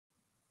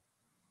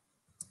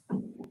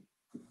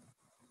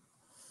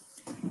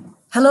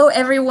Hello,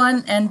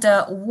 everyone, and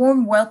a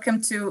warm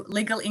welcome to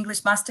Legal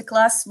English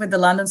Masterclass with the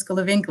London School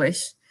of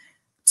English.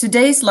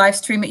 Today's live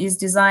stream is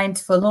designed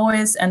for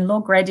lawyers and law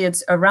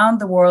graduates around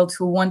the world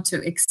who want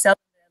to excel in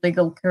their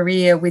legal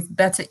career with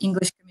better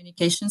English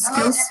communication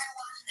skills.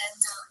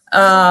 We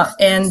have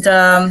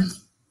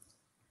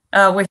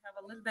a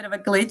little bit of a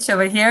glitch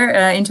over here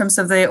in terms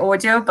of the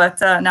audio, but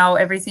now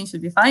everything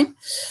should be fine.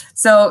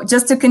 So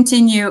just to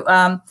continue,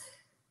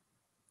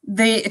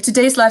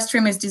 today's live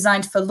stream is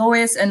designed for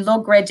lawyers and law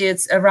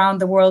graduates around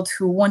the world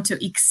who want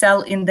to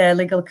excel in their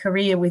legal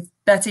career with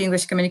better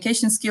English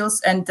communication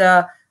skills. And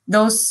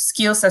those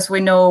skills, as we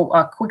know,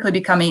 are quickly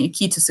becoming a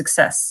key to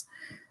success.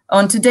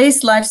 On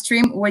today's live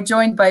stream, we're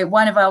joined by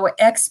one of our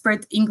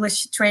expert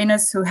English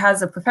trainers who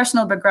has a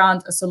professional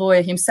background as a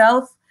lawyer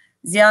himself,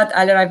 Ziad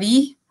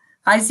Al-Rawi.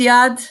 Hi,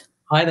 Ziad.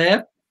 Hi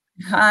there.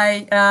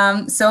 Hi.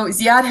 So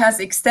Ziad has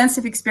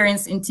extensive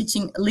experience in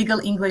teaching legal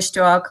English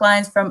to our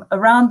clients from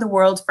around the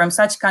world, from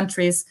such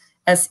countries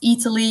as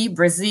Italy,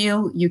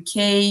 Brazil,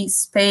 UK,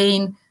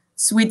 Spain,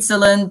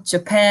 Switzerland,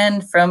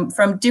 Japan,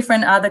 from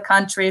different other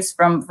countries,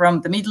 from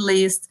the Middle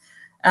East.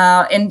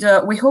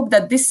 We hope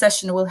that this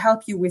session will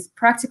help you with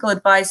practical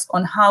advice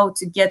on how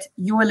to get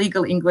your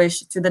legal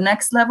English to the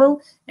next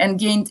level and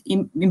gain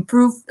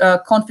improved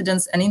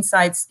confidence and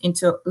insights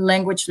into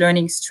language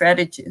learning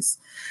strategies.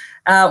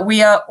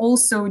 We are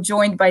also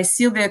joined by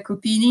Silvia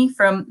Cupini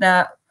from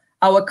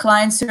our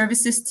client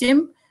services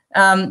team.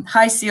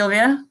 Hi,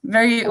 Silvia.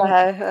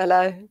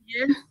 Hello.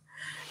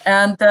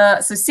 And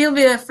so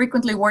Silvia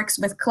frequently works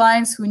with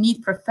clients who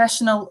need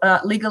professional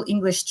legal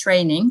English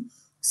training.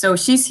 So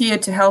she's here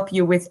to help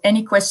you with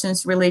any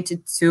questions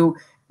related to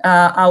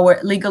our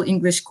legal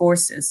English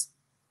courses.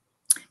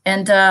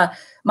 And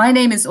my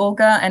name is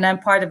Olga, and I'm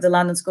part of the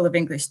London School of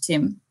English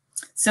team.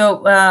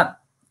 So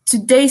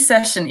today's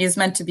session is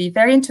meant to be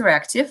very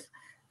interactive.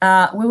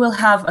 We will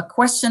have a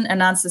question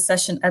and answer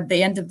session at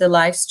the end of the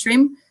live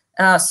stream.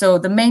 So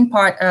the main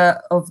part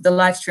of the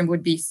live stream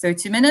would be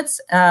 30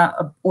 minutes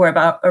or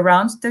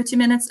around 30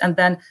 minutes, and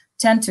then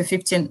 10 to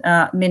 15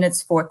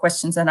 minutes for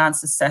questions and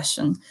answer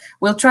session.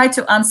 We'll try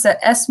to answer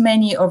as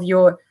many of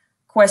your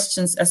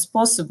questions as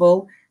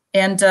possible.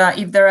 And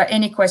if there are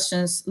any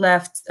questions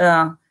left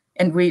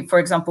and we, for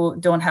example,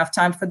 don't have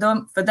time for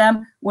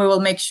them, we will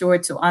make sure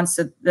to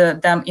answer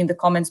them in the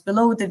comments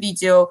below the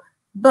video.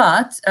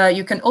 But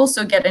you can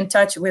also get in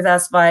touch with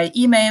us via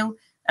email,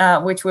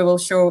 which we will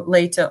show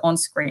later on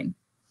screen.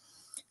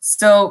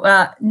 So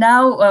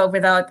now,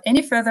 without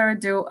any further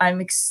ado,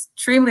 I'm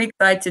extremely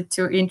excited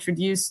to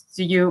introduce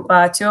to you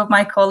two of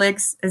my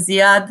colleagues,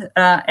 Ziad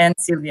and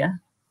Silvia.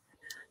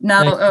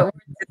 Now,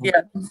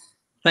 Ziad.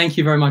 Thank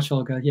you very much,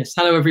 Olga. Yes,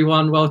 hello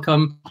everyone,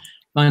 welcome.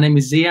 My name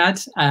is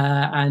Ziad,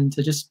 and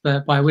just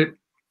by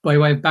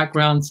way of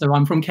background, so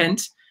I'm from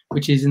Kent,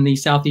 which is in the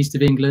southeast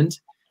of England.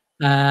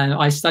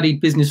 I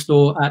studied business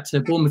law at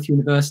Bournemouth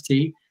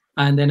University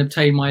and then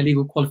obtained my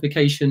legal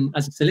qualification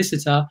as a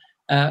solicitor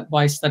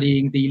by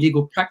studying the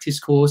legal practice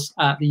course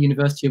at the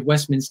University of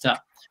Westminster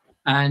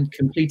and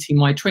completing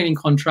my training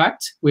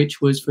contract, which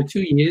was for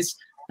 2 years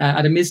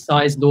at a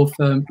mid-sized law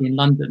firm in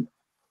London.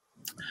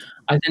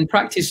 I then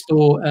practiced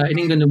law in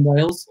England and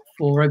Wales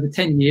for over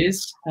 10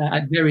 years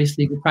at various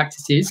legal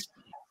practices,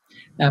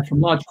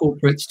 from large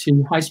corporates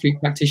to high street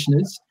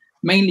practitioners,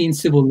 mainly in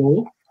civil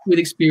law, with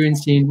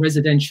experience in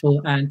residential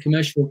and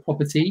commercial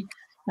property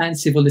and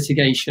civil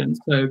litigation,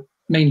 so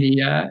mainly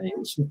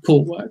sort of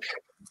court work.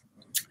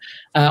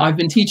 I've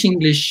been teaching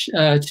English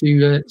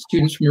to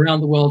students from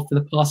around the world for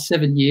the past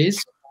 7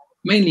 years,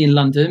 mainly in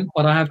London,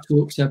 but I have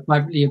taught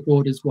privately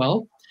abroad as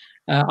well.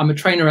 I'm a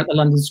trainer at the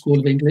London School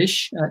of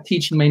English,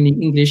 teaching mainly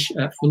English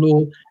for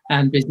law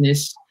and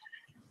business.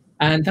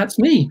 And that's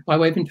me by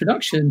way of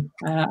introduction.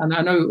 And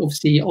I know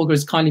obviously Olga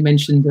has kindly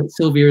mentioned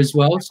Silvia as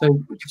well. So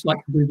I'd just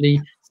like to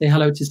briefly say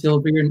hello to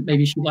Silvia, and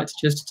maybe she'd like to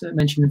just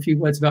mention a few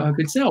words about her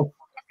good self.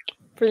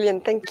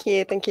 Brilliant, thank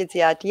you,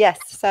 Ziad. Yes,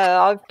 so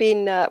I've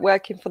been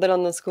working for the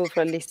London School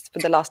for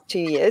the last 2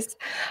 years.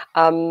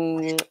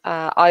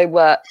 I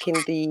work in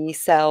the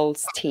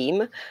sales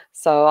team,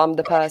 so I'm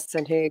the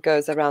person who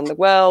goes around the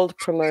world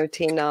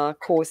promoting our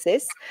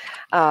courses.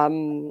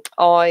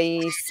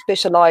 I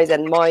specialize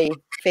in my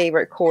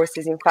favorite course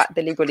is in fact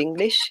the legal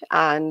English,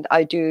 and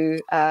I do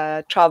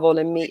travel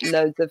and meet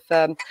loads of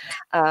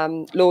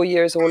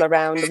lawyers all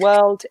around the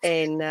world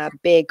in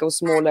big or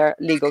smaller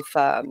legal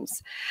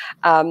firms.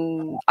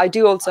 I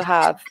do also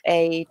have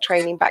a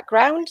training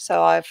background,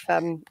 so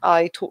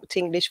I taught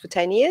English for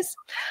 10 years,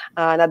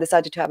 and I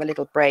decided to have a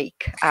little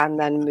break and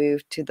then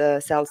moved to the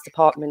sales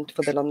department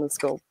for the London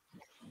School.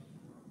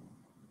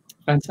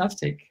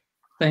 Fantastic.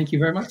 Thank you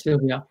very much,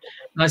 Silvia.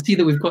 And I see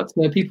that we've got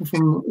people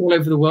from all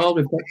over the world.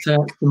 We've got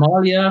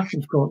Somalia,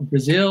 we've got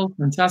Brazil,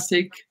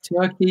 fantastic,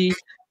 Turkey,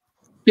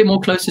 a bit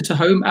more closer to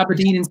home,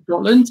 Aberdeen in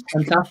Scotland,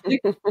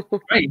 fantastic.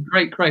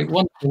 Great,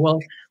 wonderful. Well,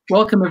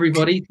 welcome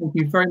everybody. Thank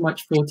you very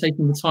much for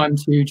taking the time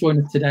to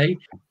join us today.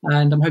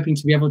 And I'm hoping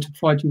to be able to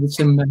provide you with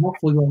some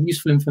helpful or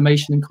useful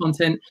information and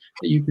content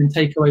that you can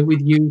take away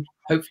with you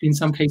Hopefully, in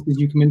some cases,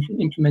 you can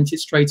implement it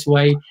straight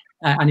away,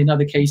 and in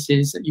other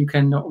cases, you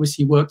can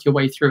obviously work your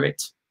way through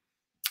it.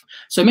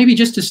 So maybe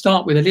just to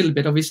start with a little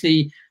bit,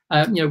 obviously,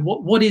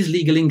 what is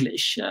legal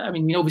English? I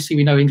mean, obviously,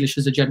 we know English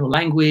as a general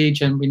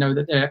language, and we know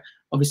that there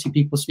obviously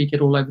people speak it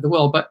all over the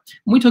world. But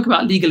when we talk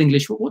about legal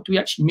English, what do we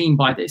actually mean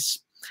by this?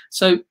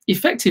 So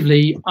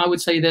effectively, I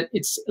would say that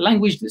it's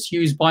language that's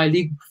used by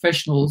legal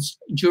professionals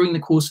during the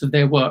course of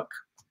their work.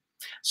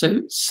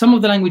 So some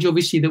of the language,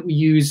 obviously, that we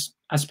use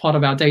as part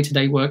of our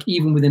day-to-day work,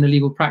 even within a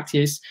legal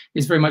practice,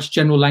 is very much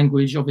general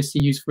language,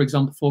 obviously used, for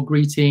example, for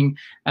greeting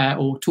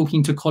or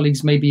talking to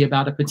colleagues maybe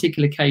about a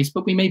particular case,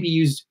 but we maybe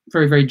use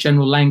very, very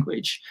general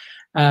language.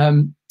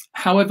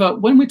 However,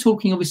 when we're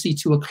talking, obviously,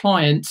 to a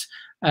client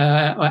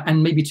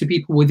and maybe to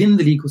people within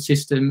the legal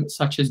system,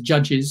 such as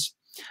judges,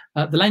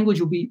 the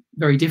language will be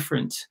very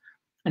different.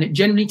 And it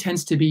generally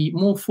tends to be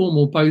more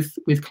formal, both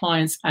with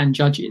clients and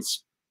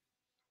judges.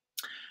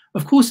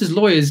 Of course, as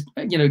lawyers,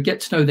 get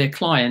to know their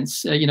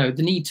clients, the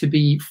need to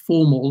be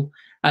formal,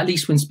 at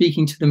least when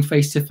speaking to them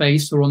face to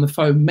face or on the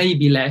phone, may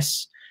be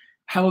less.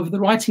 However,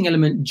 the writing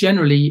element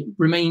generally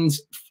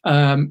remains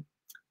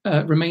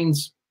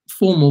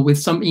formal with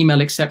some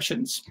email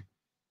exceptions.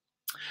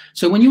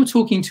 So when you're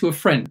talking to a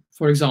friend,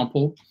 for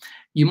example,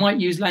 you might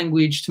use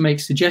language to make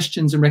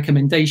suggestions and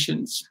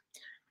recommendations.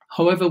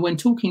 However, when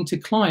talking to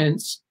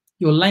clients,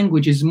 your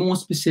language is more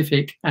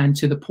specific and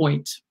to the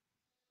point.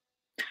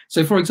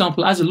 So, for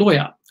example, as a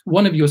lawyer,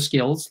 one of your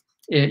skills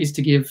is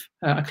to give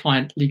a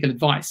client legal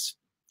advice.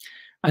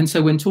 And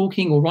so when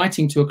talking or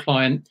writing to a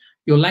client,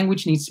 your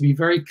language needs to be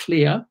very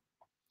clear,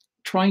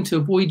 trying to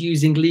avoid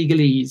using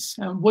legalese.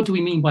 What do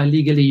we mean by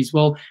legalese?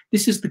 Well,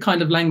 this is the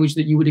kind of language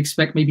that you would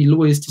expect maybe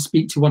lawyers to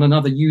speak to one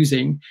another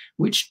using,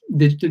 which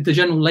the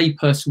general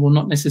layperson will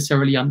not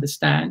necessarily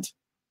understand.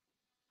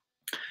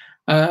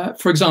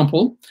 For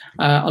example,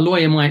 a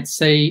lawyer might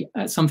say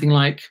something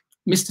like,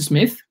 "Mr.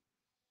 Smith,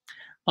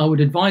 I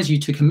would advise you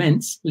to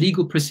commence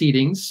legal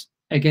proceedings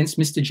against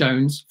Mr.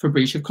 Jones for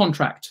breach of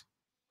contract."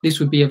 This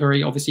would be a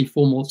very obviously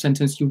formal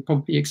sentence you would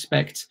probably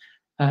expect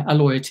a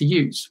lawyer to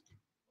use.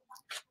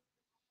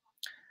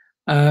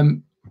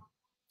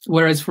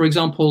 Whereas, for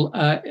example,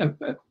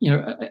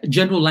 a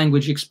general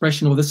language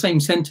expression or the same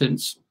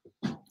sentence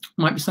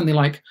might be something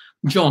like,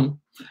 "John,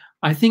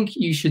 I think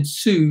you should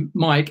sue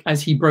Mike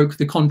as he broke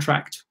the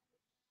contract."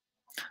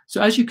 So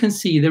as you can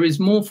see, there is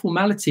more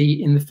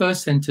formality in the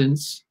first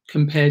sentence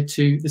compared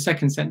to the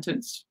second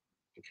sentence.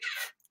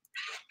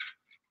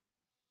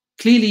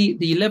 Clearly,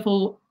 the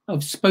level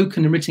of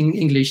spoken and written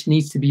English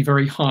needs to be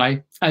very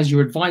high as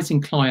you're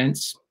advising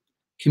clients,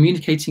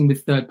 communicating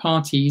with third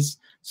parties,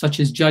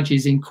 such as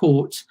judges in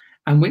court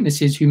and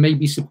witnesses who may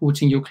be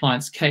supporting your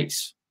client's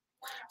case.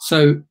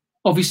 So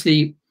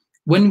obviously,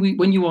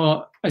 when you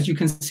are, as you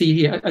can see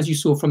here, as you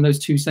saw from those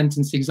two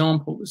sentence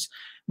examples,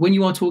 when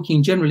you are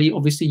talking generally,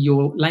 obviously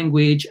your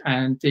language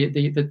and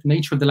the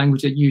nature of the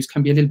language that you use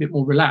can be a little bit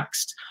more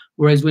relaxed.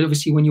 Whereas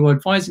obviously when you are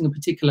advising a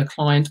particular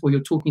client or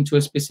you're talking to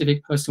a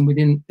specific person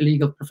within the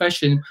legal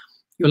profession,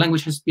 your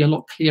language has to be a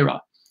lot clearer.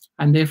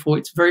 And therefore,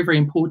 it's very, very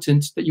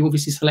important that you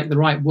obviously select the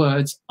right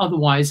words.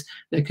 Otherwise,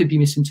 there could be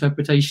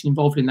misinterpretation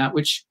involved in that,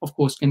 which, of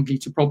course, can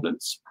lead to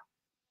problems.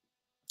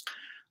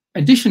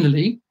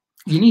 Additionally,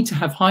 you need to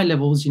have high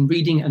levels in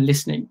reading and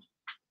listening.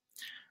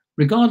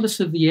 Regardless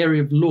of the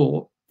area of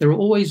law, there are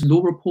always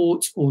law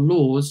reports or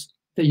laws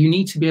that you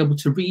need to be able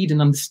to read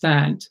and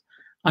understand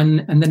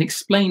and then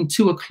explain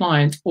to a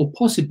client or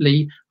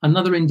possibly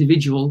another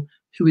individual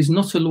who is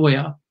not a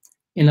lawyer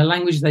in a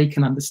language they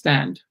can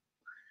understand.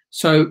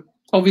 So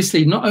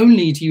obviously, not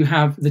only do you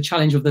have the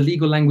challenge of the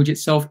legal language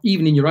itself,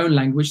 even in your own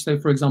language. So,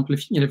 for example,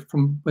 if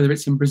from whether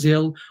it's in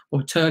Brazil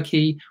or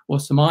Turkey or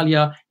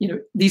Somalia,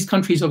 these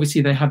countries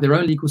obviously they have their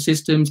own legal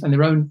systems and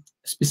their own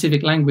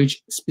specific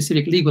language,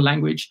 specific legal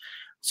language.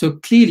 So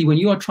clearly, when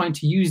you are trying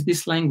to use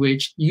this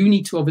language, you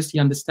need to obviously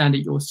understand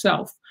it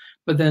yourself.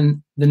 But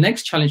then the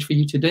next challenge for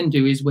you to then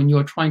do is when you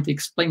are trying to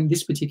explain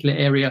this particular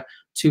area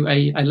to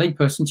a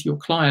layperson, to your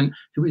client,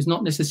 who is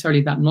not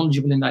necessarily that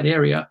knowledgeable in that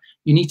area,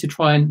 you need to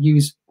try and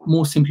use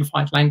more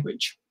simplified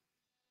language.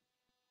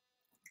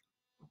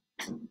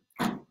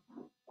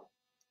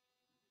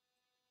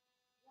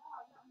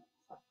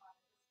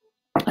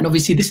 And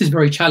obviously, this is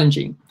very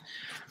challenging.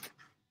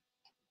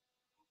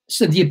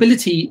 So the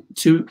ability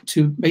to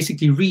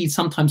basically read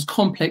sometimes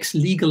complex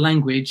legal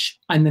language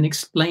and then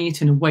explain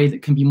it in a way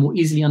that can be more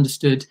easily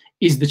understood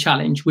is the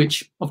challenge,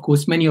 which, of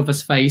course, many of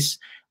us face,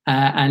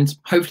 and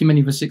hopefully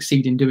many of us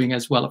succeed in doing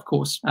as well, of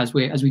course, as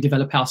we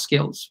develop our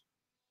skills.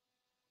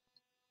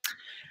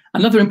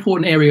 Another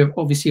important area,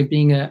 obviously, of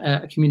being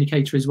a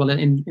communicator as well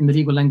in the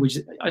legal language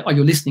are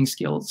your listening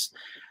skills.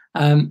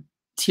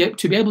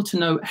 To be able to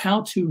know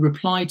how to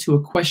reply to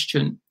a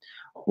question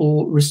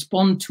or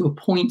respond to a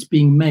point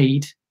being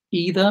made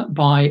either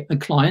by a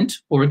client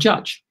or a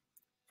judge.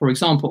 For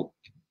example,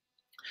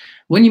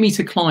 when you meet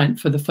a client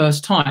for the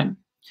first time,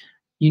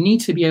 you need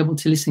to be able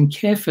to listen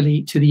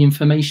carefully to the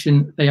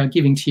information they are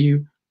giving to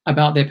you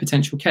about their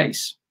potential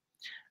case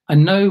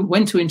and know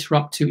when to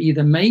interrupt to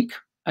either make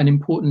an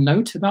important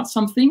note about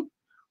something,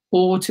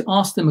 or to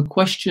ask them a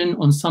question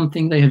on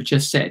something they have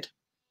just said.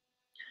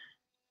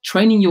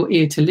 Training your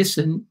ear to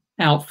listen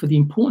out for the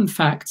important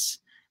facts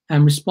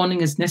and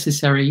responding as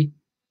necessary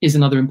is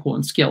another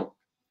important skill.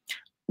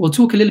 We'll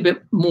talk a little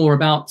bit more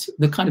about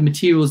the kind of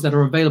materials that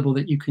are available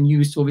that you can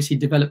use to obviously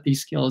develop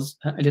these skills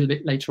a little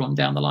bit later on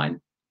down the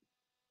line.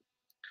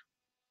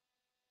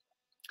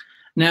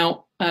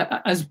 Now,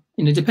 as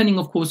you know, depending,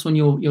 of course, on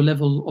your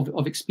level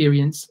of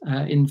experience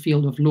in the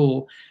field of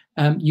law,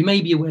 you may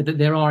be aware that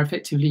there are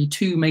effectively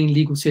two main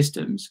legal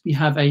systems. We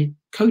have a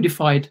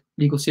codified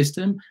legal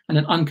system and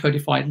an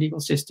uncodified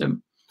legal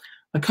system.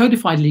 A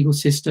codified legal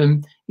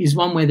system is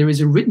one where there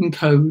is a written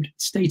code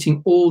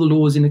stating all the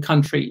laws in the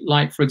country,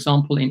 like, for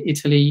example, in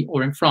Italy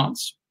or in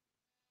France.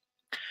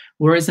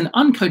 Whereas an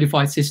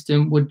uncodified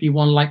system would be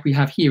one like we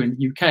have here in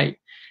the UK,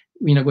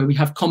 you know, where we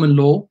have common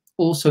law,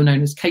 also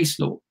known as case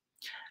law,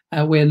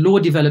 where law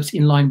develops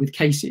in line with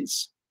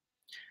cases.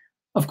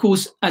 Of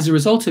course, as a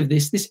result of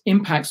this, this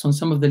impacts on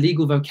some of the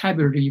legal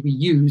vocabulary we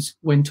use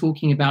when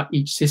talking about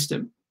each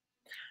system.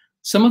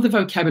 Some of the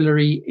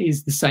vocabulary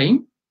is the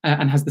same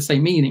and has the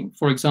same meaning.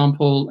 For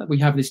example, we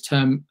have this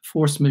term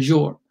force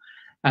majeure,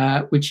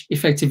 which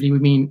effectively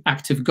would mean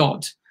act of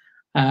God.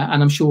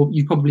 And I'm sure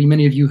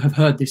many of you have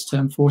heard this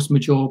term force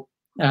majeure,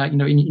 you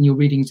know, in your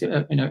readings,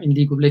 you know, in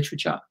legal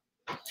literature.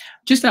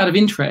 Just out of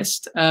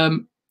interest,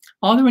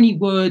 are there any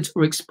words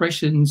or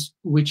expressions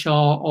which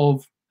are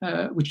of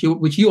which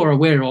you are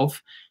aware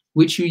of,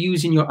 which you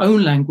use in your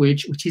own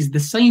language, which is the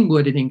same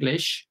word in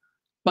English,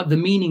 but the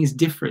meaning is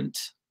different?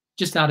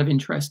 Just out of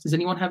interest, does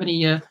anyone have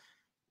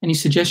any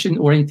suggestion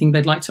or anything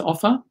they'd like to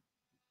offer?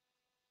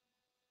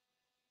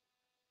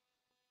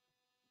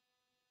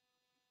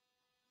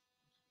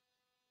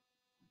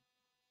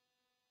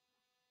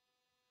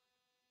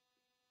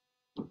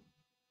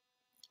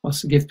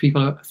 Also give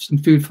people some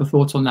food for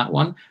thought on that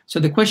one.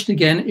 So the question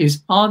again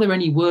is, are there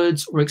any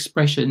words or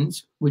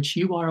expressions which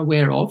you are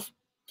aware of,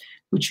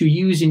 which you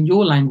use in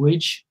your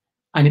language,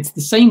 and it's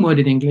the same word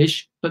in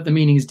English, but the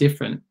meaning is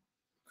different?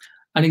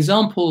 An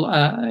example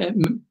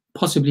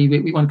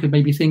possibly one could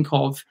maybe think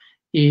of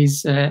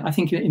is, I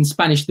think in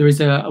Spanish there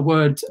is a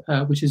word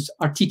which is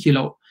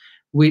artículo,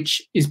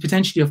 which is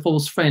potentially a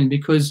false friend,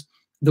 because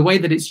the way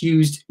that it's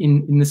used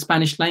in the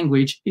Spanish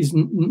language is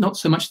not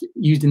so much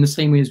used in the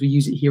same way as we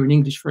use it here in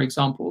English, for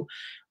example.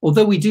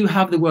 Although we do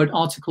have the word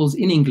articles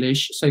in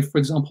English, so for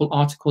example,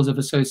 articles of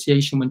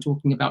association when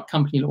talking about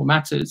company law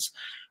matters,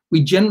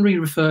 we generally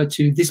refer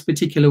to this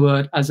particular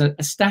word as a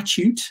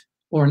statute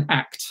or an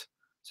act.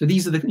 So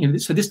these are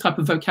so this type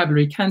of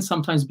vocabulary can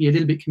sometimes be a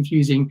little bit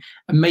confusing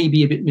and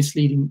maybe a bit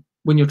misleading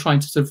when you're trying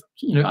to sort of,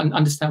 you know,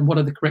 understand what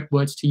are the correct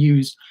words to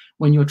use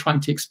when you're trying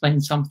to explain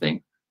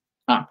something.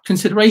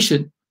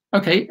 Consideration.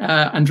 Okay,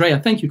 Andrea,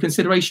 thank you.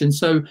 Consideration.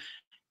 So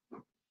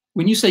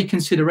when you say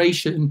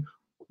consideration,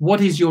 what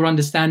is your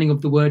understanding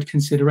of the word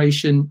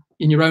consideration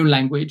in your own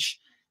language?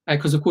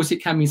 Because of course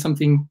it can mean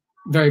something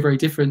very, very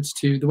different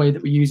to the way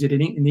that we use it in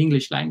the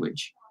English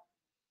language.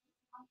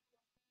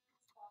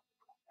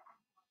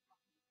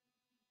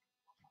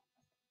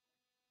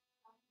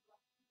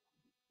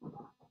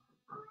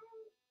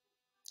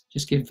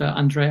 Just give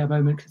Andrea a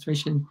moment.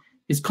 Consideration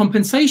is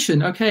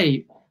compensation.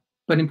 Okay.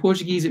 But in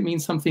Portuguese, it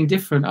means something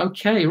different.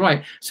 Okay,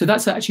 right. So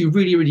that's actually a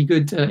really, really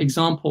good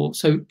example.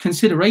 So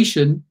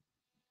consideration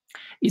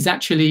is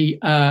actually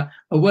a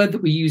word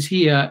that we use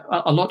here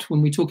a lot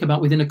when we talk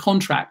about within a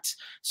contract.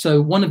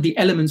 So one of the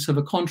elements of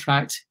a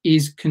contract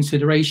is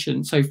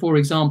consideration. So for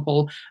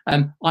example,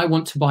 I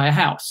want to buy a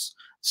house.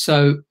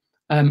 So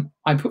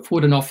I put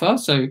forward an offer.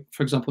 So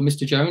for example,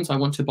 Mr. Jones, I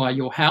want to buy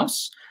your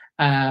house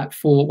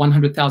for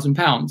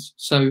 £100,000.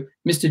 So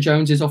Mr.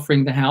 Jones is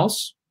offering the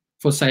house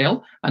for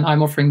sale, and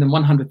I'm offering them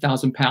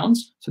 £100,000.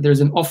 So there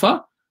is an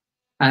offer,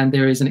 and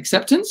there is an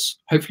acceptance,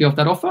 hopefully, of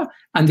that offer,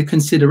 and the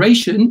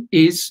consideration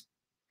is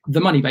the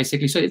money,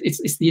 basically. So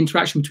it's the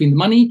interaction between the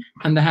money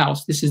and the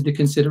house. This is the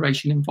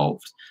consideration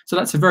involved. So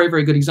that's a very,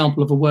 very good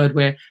example of a word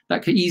where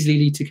that could easily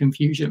lead to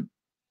confusion.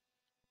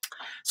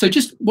 So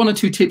just one or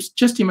two tips,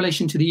 just in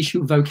relation to the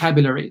issue of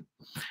vocabulary.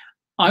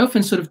 I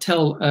often sort of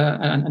tell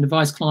and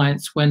advise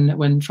clients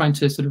when trying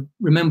to sort of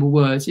remember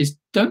words is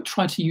don't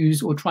try to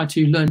use or try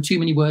to learn too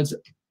many words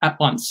at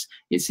once.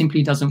 It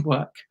simply doesn't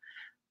work.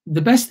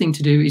 The best thing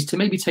to do is to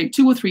maybe take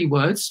 2 or 3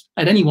 words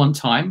at any one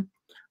time,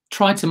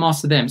 try to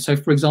master them. So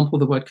for example,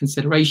 the word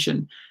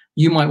consideration,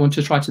 you might want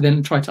to try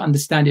to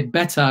understand it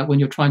better when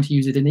you're trying to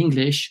use it in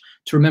English,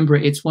 to remember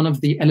it's one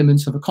of the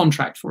elements of a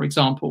contract, for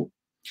example.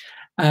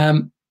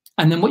 And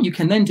then what you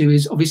can then do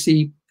is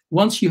obviously,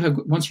 once you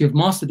have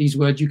mastered these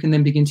words, you can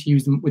then begin to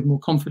use them with more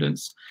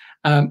confidence.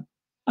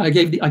 I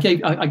give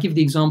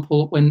the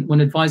example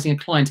when advising a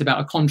client about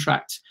a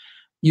contract.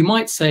 You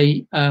might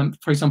say,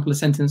 for example, a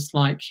sentence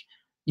like,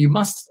 "You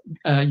must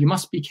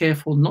be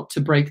careful not to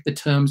break the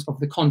terms of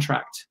the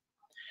contract."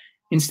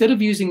 Instead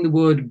of using the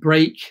word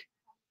break,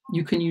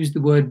 you can use the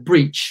word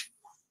breach,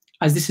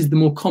 as this is the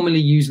more commonly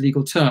used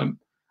legal term.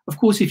 Of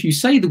course, if you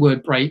say the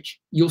word break,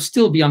 you'll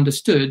still be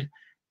understood,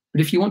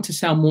 But if you want to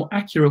sound more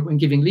accurate when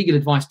giving legal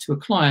advice to a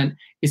client,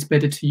 it's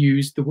better to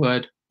use the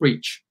word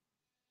breach.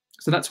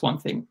 So that's one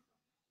thing.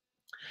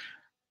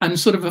 And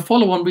sort of a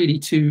follow-on really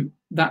to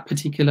that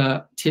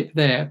particular tip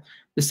there.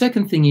 The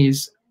second thing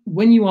is,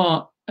 when you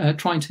are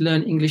trying to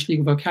learn English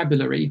legal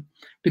vocabulary,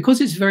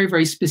 because it's very,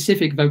 very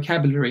specific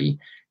vocabulary,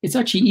 it's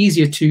actually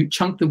easier to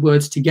chunk the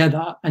words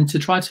together and to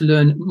try to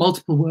learn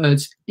multiple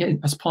words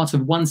as part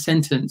of one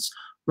sentence,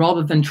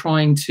 rather than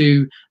trying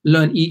to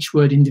learn each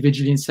word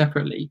individually and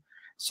separately.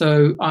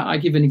 So I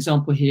give an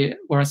example here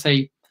where I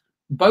say,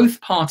 both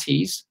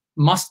parties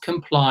must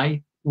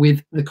comply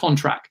with the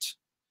contract.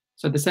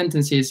 So the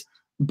sentence is,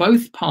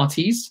 both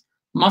parties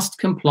must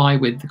comply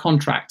with the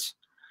contract.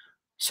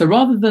 So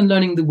rather than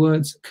learning the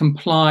words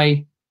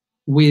comply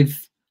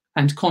with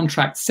and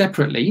contract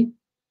separately,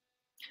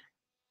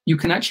 you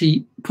can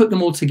actually put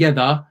them all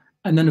together.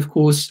 And then, of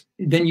course,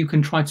 then you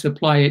can try to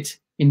apply it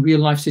in real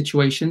life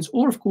situations,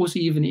 or of course,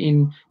 even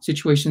in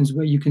situations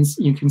where you can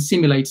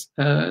simulate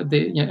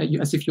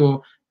as if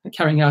you're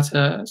carrying out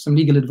some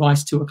legal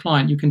advice to a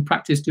client. You can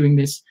practice doing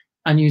this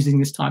and using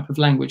this type of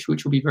language,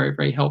 which will be very,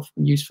 very helpful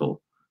and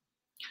useful.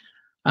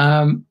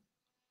 And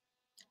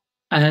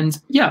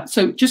yeah,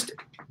 so just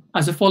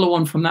as a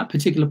follow-on from that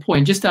particular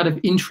point, just out of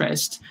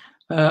interest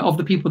of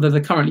the people that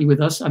are currently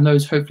with us and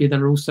those hopefully that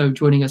are also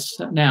joining us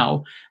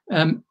now,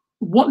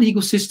 what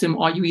legal system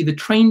are you either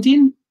trained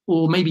in,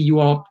 or maybe you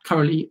are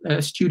currently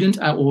a student,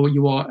 or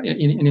you are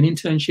in an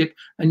internship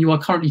and you are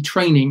currently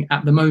training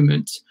at the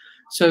moment?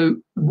 So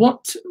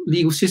what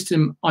legal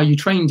system are you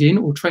trained in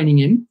or training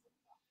in,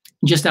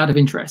 just out of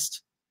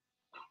interest?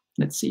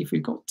 Let's see if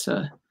we've got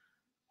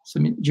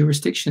some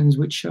jurisdictions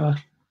which are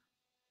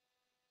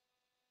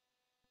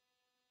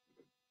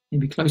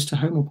maybe close to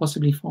home or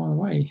possibly far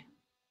away.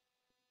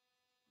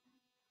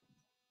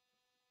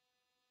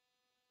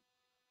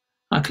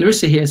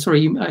 Clarissa here,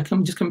 sorry,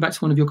 just coming back to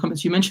one of your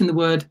comments. You mentioned the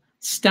word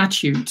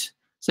statute.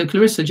 So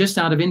Clarissa, just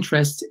out of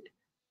interest,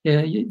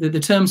 the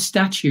term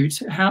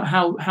statute,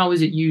 how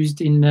is it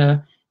used in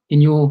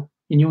your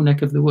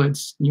neck of the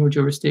woods, in your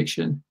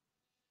jurisdiction?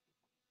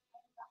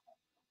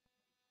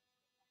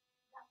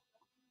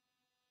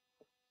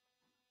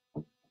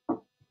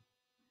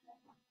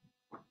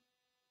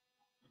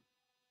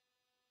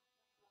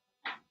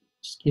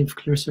 Just give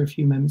Clarissa a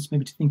few moments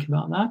maybe to think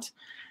about that.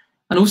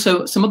 And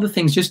also some other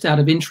things just out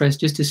of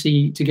interest, just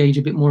to gauge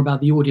a bit more about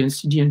the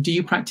audience. Do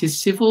you practice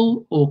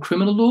civil or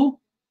criminal law?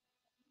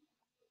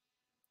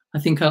 I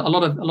think a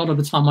lot of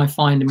the time I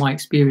find in my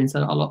experience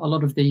that a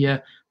lot of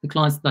the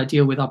clients that I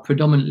deal with are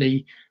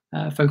predominantly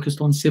focused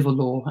on civil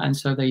law, and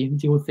so they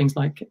deal with things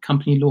like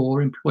company law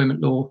or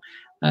employment law.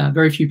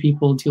 Very few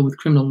people deal with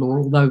criminal law,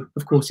 although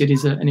of course it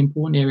is an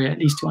important area, at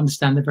least to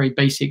understand the very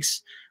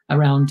basics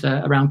around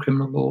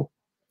criminal law.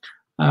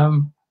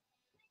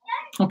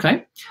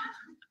 Okay.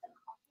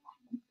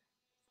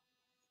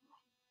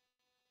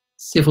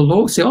 Civil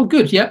law. So, oh,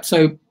 good. Yeah.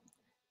 So,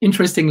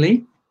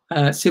 interestingly,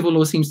 civil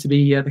law seems to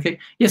be the case.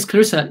 Yes,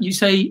 Clarissa, you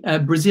say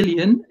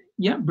Brazilian.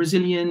 Yeah,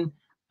 Brazilian.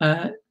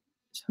 But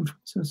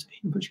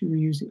you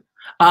use it.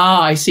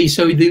 Ah, I see.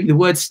 So the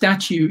word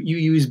statute, you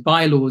use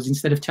bylaws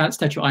instead of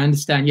statute. I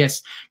understand.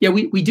 Yes. Yeah,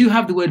 we do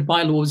have the word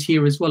bylaws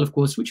here as well, of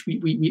course, which we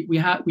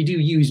do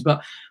use,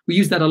 but we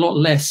use that a lot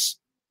less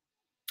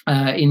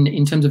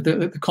in terms of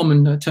the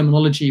common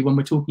terminology when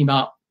we're talking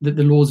about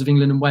the laws of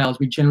England and Wales.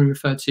 We generally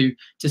refer to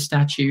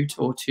statute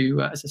or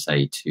to, as I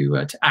say,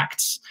 to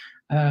acts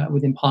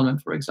within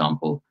Parliament, for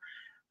example.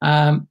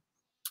 And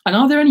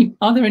are there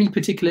any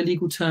particular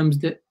legal terms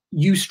that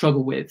you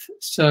struggle with?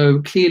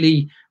 So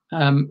clearly,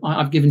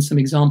 I've given some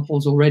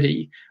examples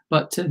already,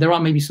 but there are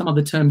maybe some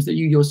other terms that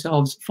you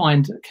yourselves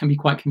find can be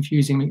quite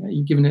confusing.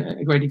 You've given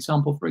a great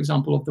example, for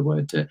example, of the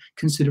word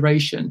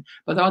consideration.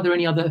 But are there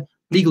any other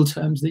legal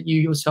terms that you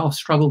yourself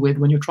struggle with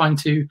when you're trying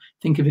to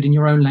think of it in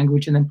your own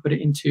language and then put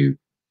it into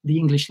the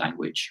English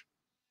language?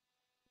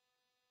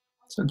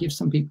 So give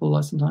some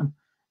people some time.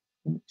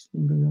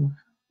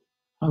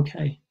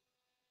 Okay.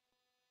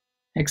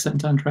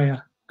 Excellent,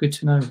 Andrea. Good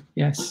to know.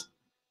 Yes.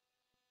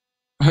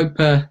 I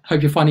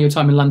hope you're finding your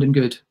time in London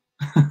good.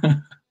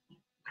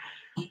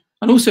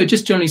 And also,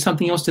 just generally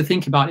something else to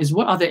think about is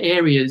what other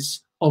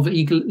areas of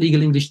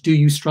legal English do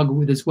you struggle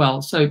with as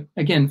well? So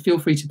again, feel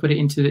free to put it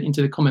into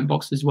the comment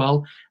box as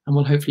well, and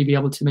we'll hopefully be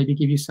able to maybe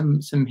give you some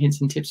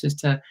hints and tips as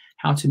to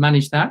how to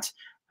manage that.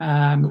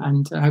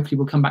 And hopefully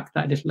we'll come back to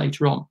that a little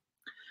later on.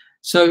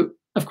 So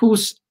of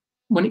course,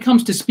 when it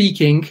comes to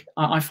speaking,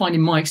 I find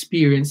in my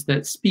experience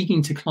that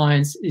speaking to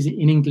clients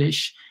in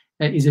English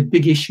is a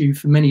big issue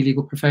for many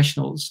legal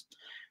professionals,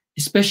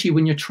 especially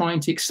when you're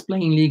trying to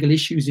explain legal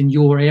issues in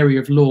your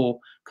area of law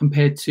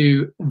compared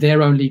to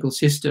their own legal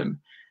system,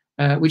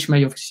 which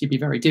may obviously be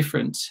very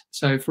different.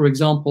 So, for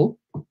example,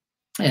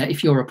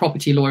 if you're a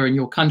property lawyer in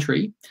your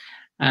country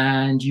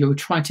and you're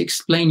trying to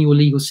explain your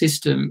legal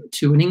system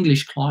to an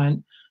English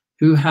client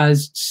who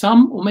has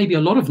some or maybe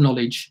a lot of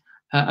knowledge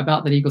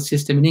about the legal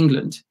system in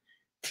England,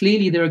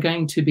 clearly there are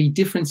going to be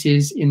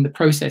differences in the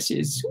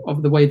processes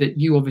of the way that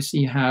you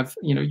obviously have,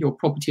 your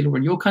property law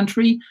in your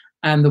country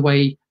and the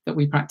way that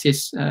we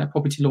practice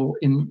property law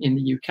in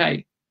the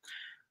UK.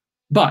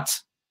 But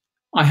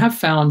I have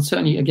found,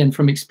 certainly again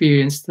from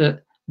experience,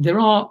 that there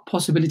are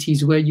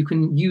possibilities where you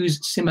can use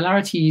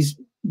similarities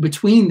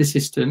between the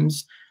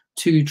systems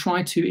to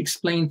try to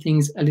explain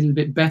things a little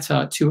bit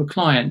better to a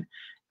client.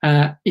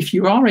 If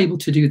you are able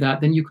to do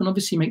that, then you can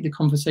obviously make the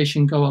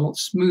conversation go a lot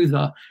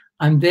smoother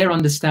and their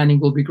understanding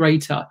will be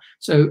greater.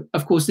 So,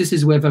 of course, this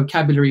is where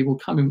vocabulary will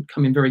come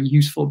in very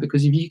useful,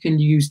 because if you can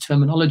use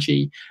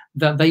terminology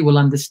that they will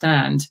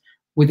understand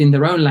within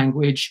their own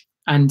language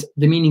and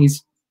the meaning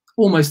is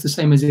almost the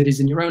same as it is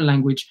in your own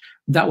language,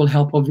 that will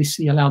help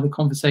obviously allow the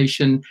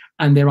conversation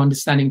and their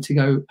understanding to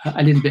go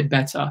a little bit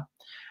better.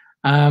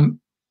 And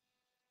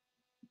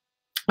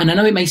I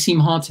know it may seem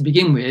hard to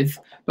begin with,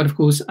 but of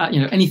course,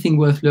 anything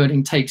worth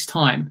learning takes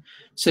time.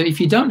 So if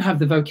you don't have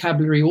the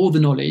vocabulary or the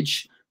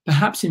knowledge,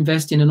 perhaps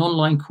invest in an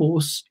online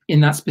course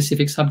in that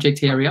specific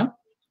subject area.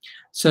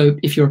 So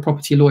if you're a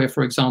property lawyer,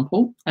 for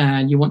example,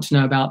 and you want to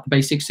know about the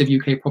basics of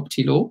UK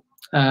property law,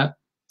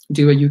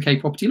 do a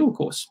UK property law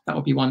course. That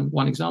would be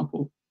one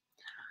example.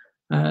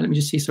 Let me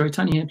just see. Sorry,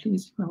 Tanya here,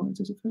 please.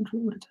 As a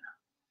federal auditor,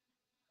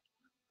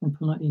 and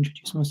politely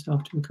introduce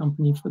myself to the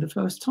company for the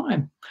first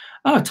time.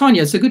 Oh,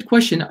 Tanya, it's a good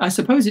question. I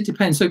suppose it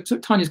depends. So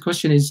Tanya's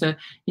question is,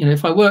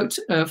 if I worked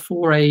if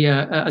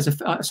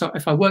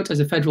I worked as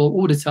a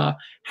federal auditor,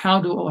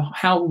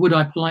 how would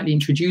I politely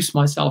introduce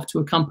myself to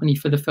a company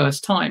for the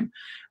first time?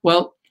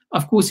 Well,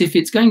 of course, if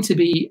it's going to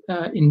be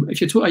are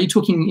you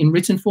talking in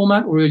written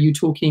format or are you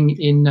talking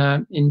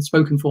in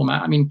spoken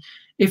format? I mean,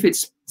 if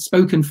it's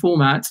spoken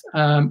format,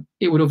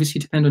 it would obviously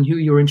depend on who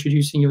you're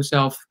introducing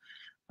yourself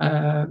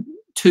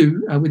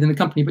to within the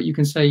company. But you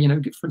can say,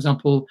 for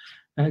example,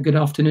 good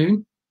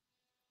afternoon.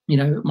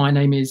 My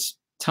name is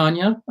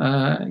Tanya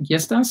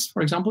Giestas,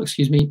 for example.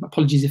 Excuse me,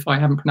 apologies if I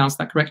haven't pronounced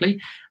that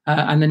correctly.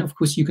 And then, of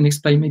course, you can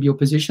explain maybe your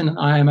position. And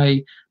I am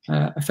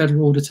a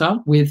federal auditor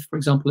with, for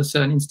example, a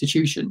certain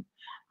institution.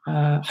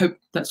 Hope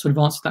that sort of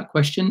answered that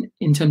question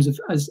in terms of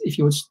as if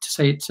you were to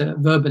say it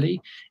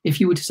verbally.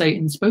 If you were to say it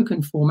in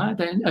spoken format,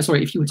 then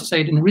if you were to say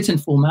it in a written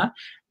format,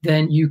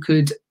 then you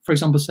could, for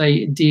example,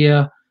 say,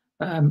 dear.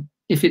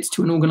 If it's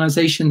to an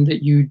organization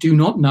that you do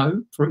not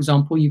know, for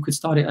example, you could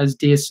start it as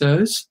dear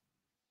sirs.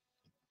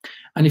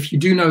 And if you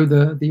do know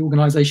the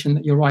organization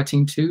that you're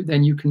writing to,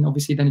 then you can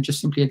obviously then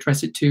just simply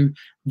address it to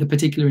the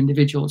particular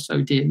individual.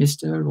 So dear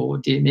Mr. or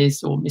dear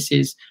Ms. or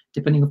Mrs.,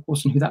 depending, of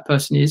course, on who that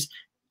person is.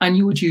 And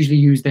you would usually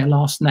use their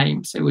last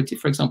name. So,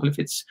 for example, if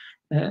it's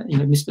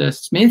Mr.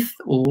 Smith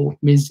or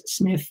Ms.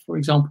 Smith, for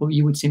example,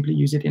 you would simply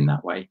use it in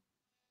that way.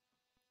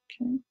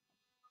 Okay.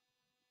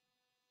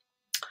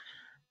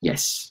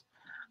 Yes.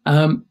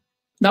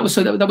 That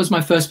was my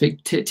first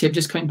big tip.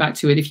 Just coming back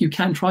to it, if you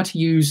can try to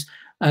use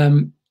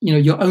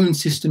your own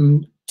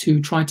system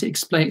to try to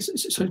explain,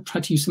 so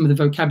try to use some of the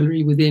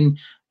vocabulary within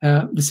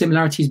the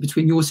similarities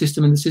between your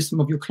system and the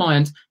system of your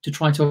client to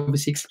try to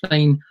obviously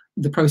explain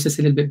the process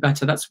a little bit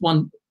better. That's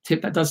one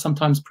tip that does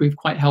sometimes prove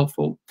quite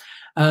helpful.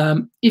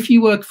 If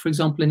you work, for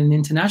example, in an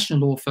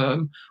international law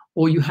firm,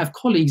 or you have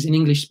colleagues in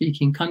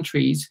English-speaking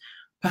countries,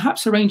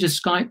 perhaps arrange a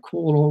Skype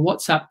call or a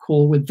WhatsApp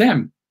call with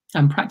them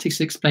and practice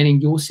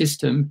explaining your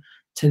system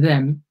to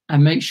them,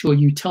 and make sure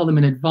you tell them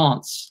in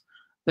advance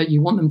that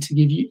you want them to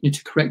give you,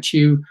 to correct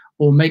you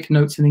or make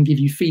notes and then give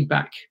you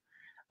feedback.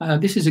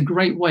 This is a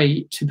great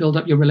way to build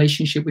up your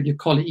relationship with your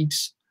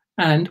colleagues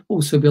and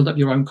also build up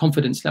your own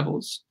confidence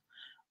levels.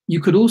 You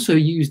could also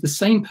use the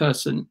same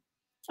person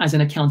as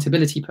an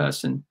accountability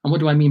person. And what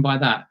do I mean by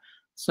that?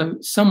 So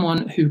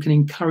someone who can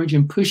encourage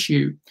and push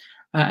you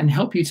and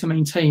help you to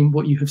maintain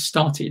what you have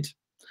started.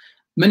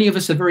 Many of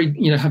us are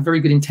have very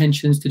good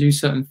intentions to do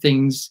certain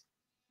things,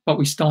 but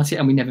we start it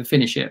and we never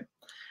finish it.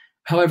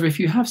 However, if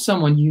you have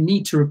someone you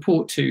need to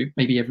report to,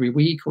 maybe every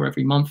week or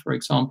every month, for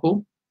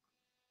example,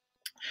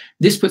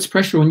 this puts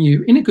pressure on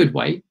you in a good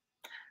way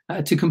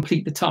to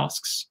complete the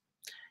tasks.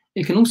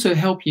 It can also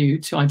help you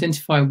to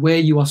identify where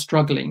you are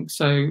struggling.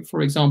 So,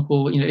 for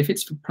example, if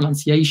it's for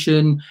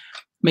pronunciation,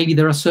 maybe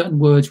there are certain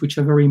words which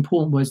are very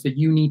important words that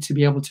you need to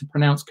be able to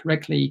pronounce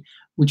correctly,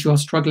 which you are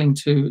struggling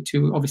to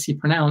obviously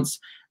pronounce.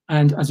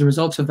 And as a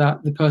result of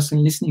that, the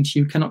person listening to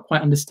you cannot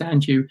quite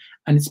understand you,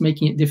 and it's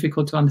making it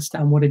difficult to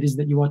understand what it is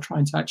that you are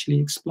trying to actually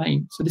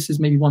explain. So this is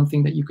maybe one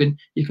thing that you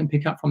can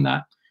pick up from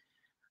that.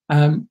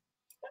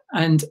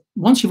 And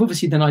once you've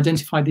obviously then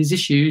identified these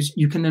issues,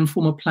 you can then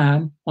form a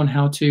plan on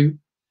how to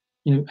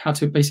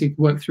basically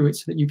work through it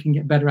so that you can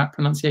get better at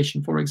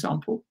pronunciation, for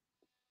example.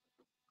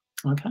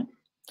 Okay.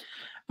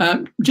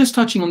 Just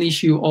touching on the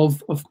issue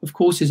of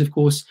courses, of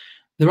course,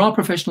 there are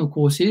professional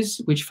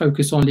courses which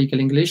focus on legal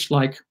English,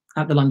 like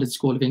at the London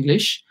School of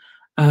English,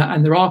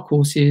 and there are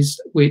courses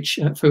which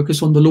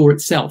focus on the law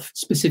itself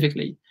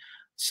specifically.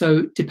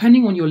 So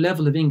depending on your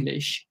level of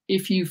English,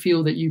 if you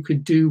feel that you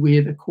could do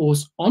with a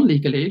course on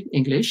legal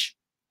English,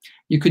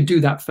 you could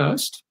do that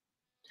first.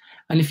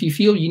 And if you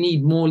feel you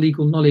need more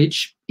legal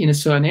knowledge in a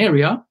certain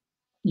area,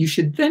 you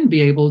should then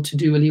be able to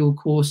do a legal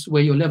course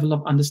where your level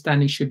of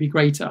understanding should be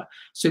greater.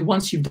 So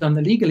once you've done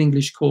the legal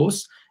English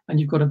course, and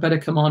you've got a better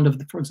command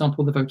of, for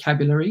example, the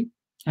vocabulary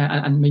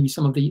and maybe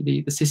some of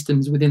the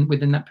systems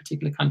within that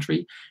particular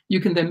country, you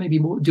can then maybe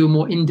do a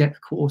more in-depth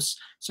course.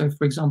 So,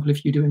 for example,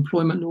 if you do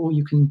employment law,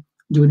 you can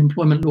do an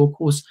employment law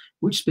course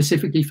which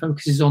specifically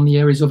focuses on the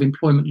areas of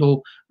employment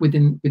law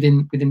within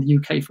the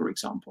UK, for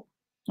example.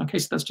 Okay,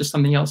 so that's just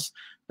something else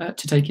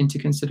to take into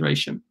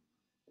consideration.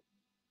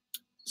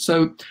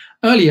 So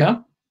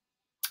earlier,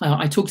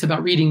 I talked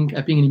about reading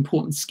being an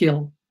important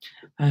skill.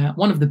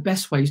 One of the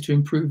best ways to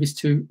improve is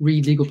to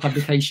read legal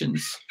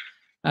publications.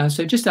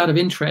 So just out of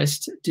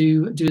interest,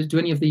 do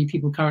any of the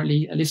people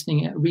currently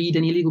listening read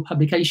any legal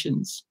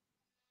publications?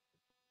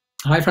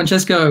 Hi,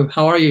 Francesco.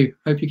 How are you?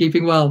 Hope you're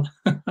keeping well.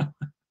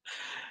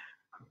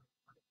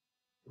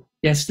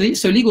 Yes,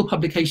 so legal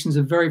publications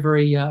are very,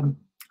 very,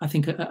 I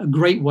think, a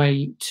great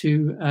way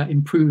to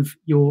improve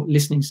your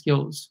listening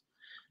skills.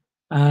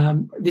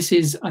 This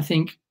is, I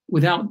think,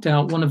 without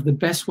doubt, one of the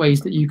best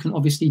ways that you can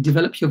obviously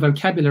develop your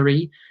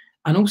vocabulary,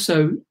 and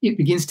also it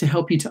begins to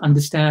help you to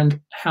understand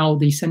how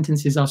the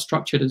sentences are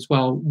structured as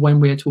well when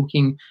we're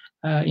talking,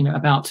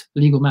 about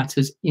legal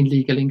matters in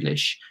legal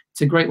English.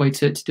 It's a great way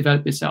to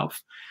develop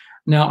yourself.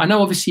 Now, I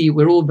know obviously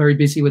we're all very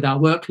busy with our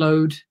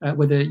workload,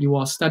 whether you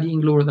are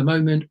studying law at the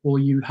moment or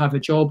you have a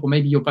job, or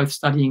maybe you're both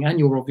studying and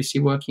you're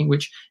obviously working,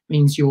 which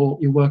means your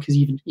work is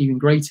even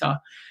greater.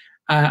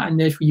 And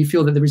therefore you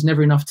feel that there is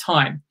never enough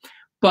time.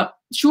 But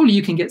surely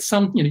you can get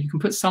some, you can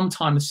put some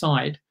time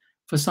aside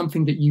for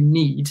something that you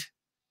need,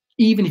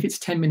 even if it's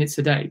 10 minutes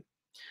a day.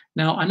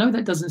 Now, I know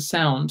that doesn't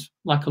sound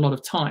like a lot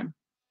of time,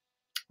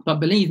 but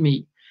believe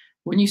me,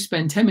 when you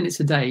spend 10 minutes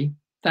a day,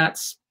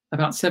 that's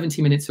about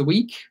 70 minutes a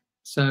week.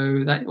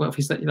 So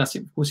that's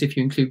of course if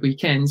you include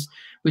weekends,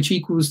 which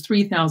equals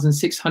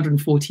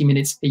 3,640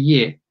 minutes a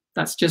year.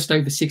 That's just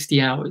over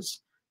 60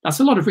 hours. That's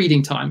a lot of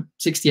reading time,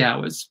 60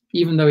 hours,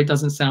 even though it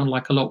doesn't sound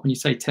like a lot when you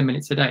say 10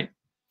 minutes a day.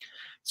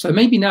 So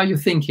maybe now you're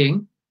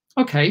thinking,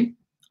 okay,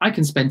 I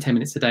can spend 10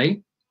 minutes a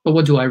day, but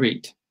what do I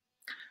read?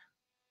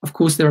 Of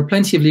course, there are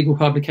plenty of legal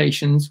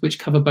publications which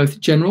cover both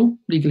general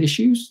legal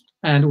issues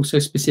and also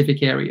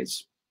specific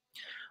areas.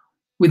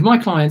 With my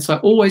clients, I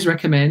always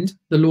recommend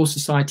the Law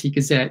Society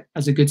Gazette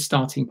as a good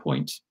starting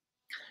point,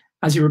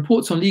 as it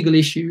reports on legal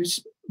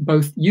issues,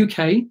 both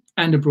UK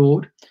and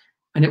abroad,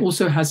 and it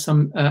also has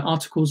some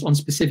articles on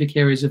specific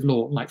areas of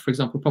law, like, for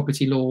example,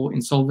 property law,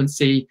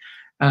 insolvency.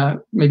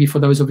 Maybe for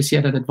those obviously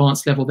at an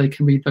advanced level, they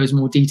can read those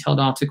more detailed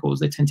articles.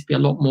 They tend to be a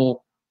lot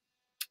more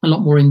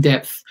in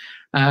depth,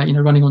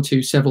 running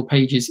onto several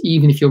pages,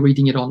 even if you're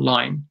reading it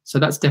online. So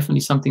that's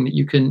definitely something that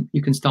you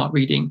can start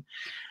reading.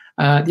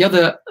 The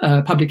other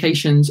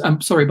publications,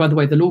 sorry, by the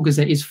way, the Law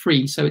Gazette is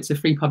free, so it's a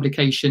free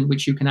publication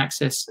which you can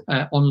access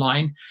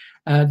online.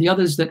 The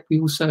others that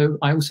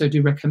I also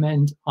do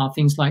recommend are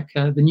things like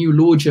the New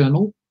Law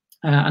Journal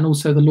and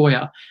also the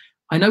Lawyer.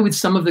 I know with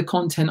some of the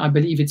content, I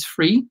believe it's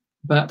free,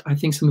 but I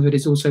think some of it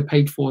is also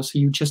paid for. So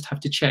you just have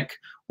to check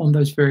on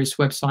those various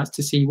websites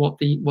to see what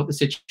the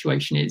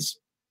situation is.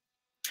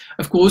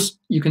 Of course,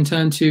 you can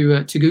turn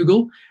to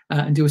Google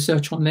and do a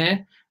search on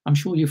there. I'm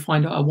sure you'll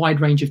find a wide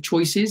range of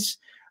choices.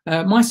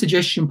 My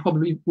suggestion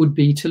probably would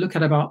be to look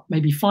at about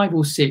maybe 5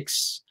 or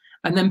 6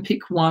 and then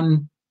pick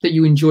one that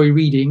you enjoy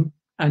reading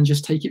and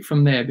just take it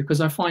from there, because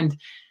I find,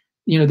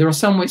 there are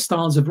some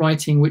styles of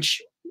writing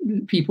which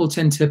people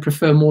tend to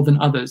prefer more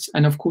than others.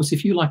 And of course,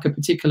 if you like a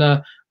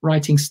particular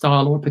writing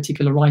style or a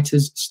particular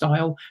writer's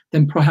style,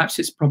 then perhaps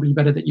it's probably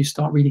better that you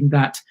start reading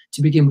that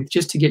to begin with,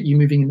 just to get you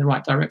moving in the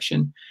right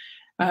direction.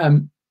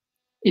 And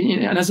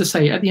as I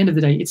say, at the end of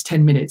the day, it's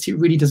 10 minutes. It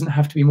really doesn't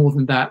have to be more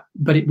than that,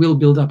 but it will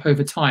build up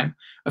over time.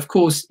 Of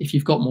course, if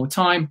you've got more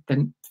time,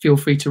 then feel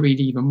free to read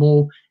even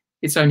more.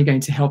 It's only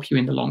going to help you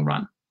in the long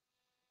run.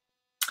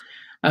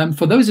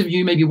 For those of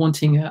you maybe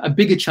wanting a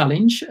bigger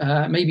challenge,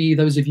 maybe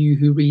those of you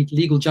who read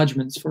legal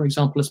judgments, for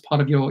example, as part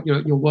of your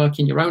work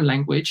in your own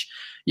language,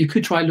 you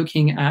could try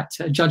looking at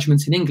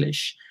judgments in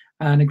English.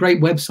 And a great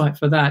website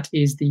for that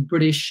is the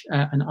British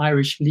and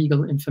Irish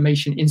Legal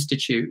Information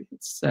Institute.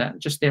 It's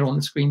just there on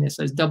the screen. There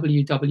says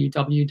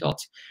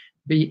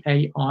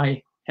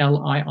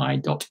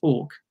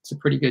www.bailii.org. It's a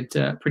pretty good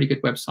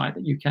website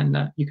that you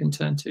can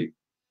turn to.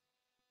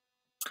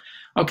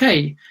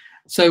 Okay,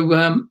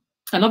 so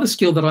another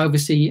skill that I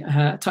obviously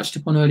touched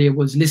upon earlier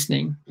was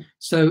listening.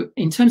 So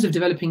in terms of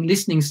developing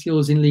listening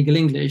skills in legal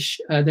English,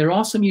 there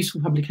are some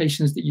useful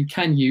publications that you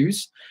can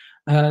use.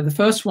 The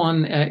first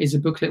one is a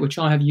booklet which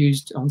I have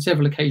used on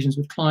several occasions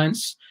with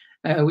clients,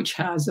 which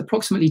has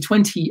approximately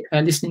 20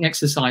 listening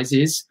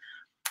exercises.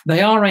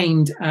 They are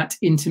aimed at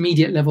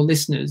intermediate level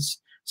listeners.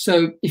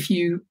 So if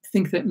you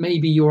think that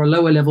maybe you're a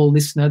lower level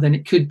listener, then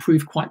it could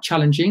prove quite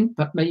challenging,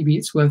 but maybe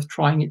it's worth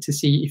trying it to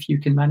see if you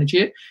can manage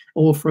it.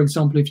 Or for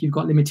example, if you've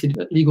got limited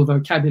legal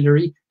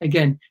vocabulary,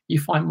 again, you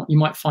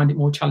might find it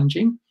more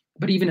challenging.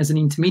 But even as an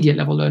intermediate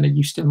level learner,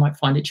 you still might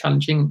find it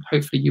challenging.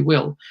 Hopefully you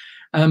will.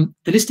 The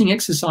listening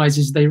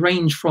exercises, they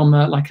range from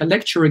like a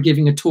lecturer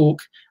giving a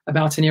talk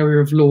about an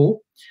area of law,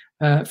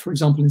 for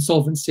example,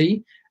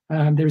 insolvency.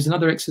 There is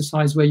another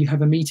exercise where you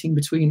have a meeting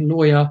between a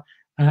lawyer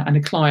and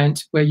a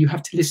client, where you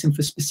have to listen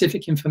for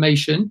specific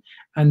information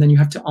and then you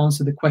have to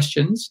answer the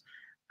questions.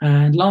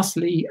 And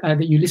lastly,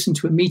 that you listen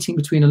to a meeting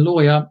between a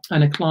lawyer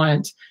and a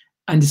client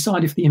and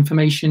decide if the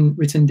information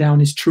written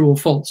down is true or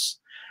false.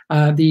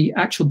 The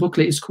actual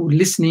booklet is called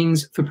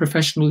Listenings for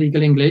Professional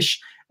Legal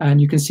English, and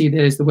you can see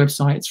there's the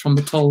website. It's from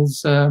the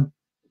TOLES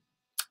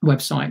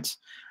website.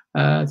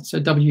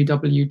 So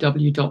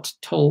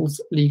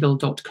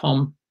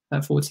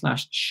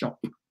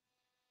www.toleslegal.com/shop.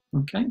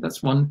 Okay,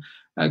 that's one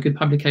good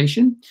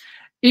publication.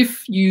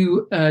 If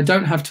you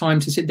don't have time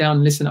to sit down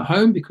and listen at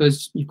home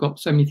because you've got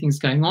so many things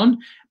going on,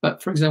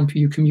 but for example,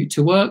 you commute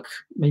to work,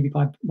 maybe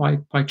by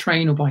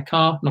train or by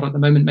car, not at the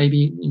moment,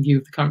 maybe in view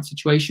of the current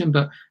situation,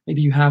 but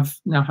maybe you have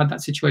now had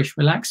that situation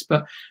relaxed,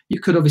 but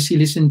you could obviously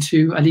listen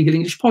to a Legal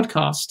English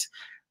podcast.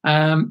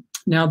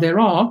 Now, there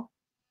are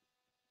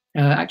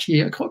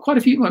actually quite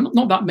a few, well,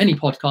 not that many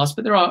podcasts,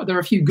 but there are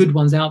a few good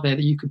ones out there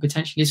that you could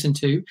potentially listen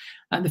to.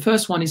 And the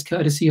first one is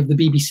courtesy of the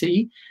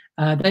BBC.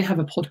 They have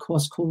a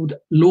podcast called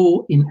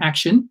Law in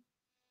Action,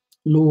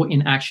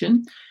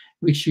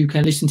 which you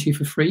can listen to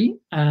for free.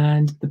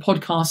 And the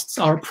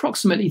podcasts are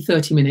approximately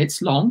 30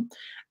 minutes long,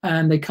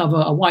 and they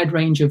cover a wide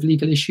range of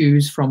legal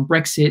issues from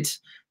Brexit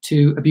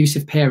to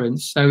abusive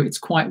parents. So it's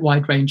quite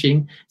wide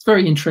ranging. It's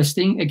very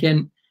interesting.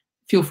 Again,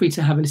 feel free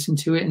to have a listen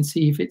to it and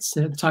see if it's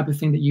the type of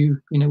thing that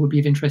you know would be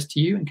of interest to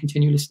you, and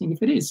continue listening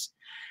if it is.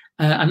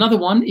 Another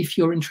one, if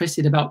you're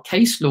interested about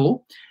case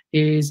law,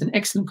 is an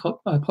excellent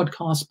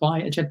podcast by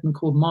a gentleman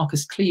called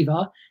Marcus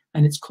Cleaver,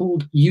 and it's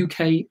called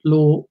UK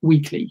Law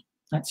Weekly.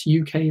 That's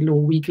UK Law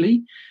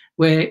Weekly,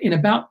 where in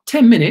about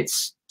 10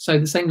 minutes, so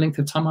the same length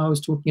of time I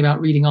was talking about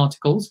reading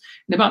articles,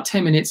 in about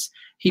 10 minutes,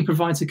 he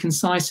provides a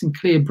concise and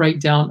clear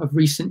breakdown of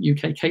recent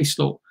UK case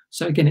law.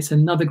 So again, it's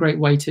another great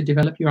way to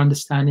develop your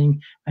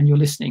understanding and your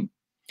listening.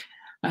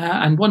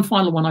 And one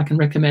final one I can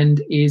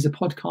recommend is a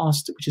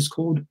podcast which is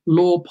called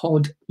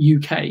LawPod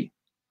UK.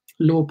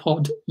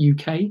 LawPod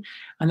UK,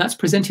 and that's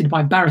presented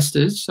by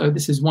barristers. So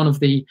this is one of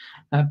the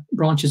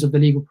branches of the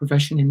legal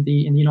profession in the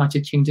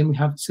United Kingdom. We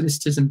have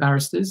solicitors and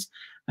barristers.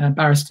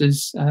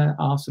 Barristers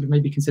are sort of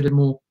maybe considered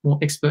more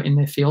expert in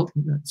their field,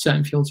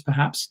 certain fields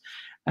perhaps.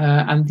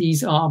 And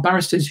these are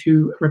barristers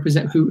who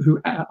represent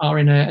who are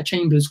in a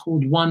chambers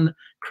called One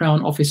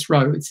Crown Office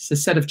Row. It's a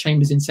set of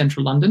chambers in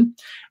central London,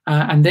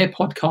 and their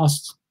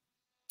podcasts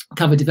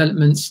cover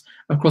developments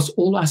across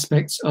all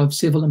aspects of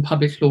civil and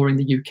public law in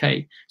the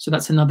UK. So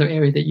that's another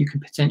area that you can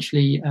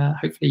potentially,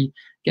 hopefully,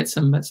 get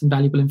some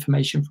valuable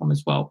information from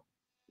as well.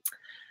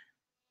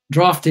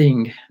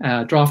 Drafting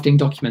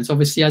documents.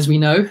 Obviously, as we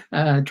know,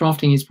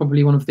 drafting is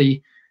probably one of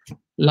the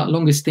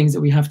longest things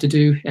that we have to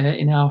do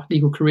in our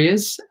legal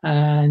careers,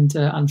 and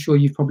I'm sure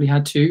you've probably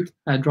had to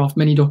draft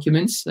many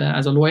documents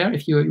as a lawyer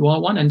if you are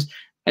one, and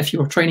if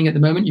you're training at the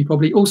moment, you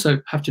probably also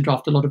have to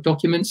draft a lot of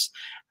documents,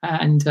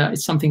 and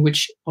it's something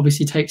which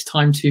obviously takes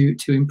time to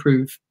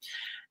improve.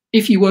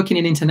 If you work in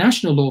an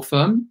international law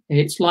firm,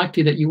 it's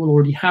likely that you will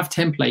already have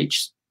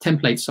templates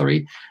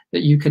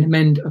that you can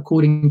amend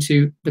according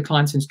to the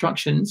client's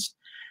instructions.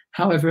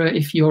 However,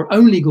 if you have your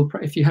own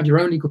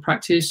legal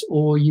practice,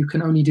 or you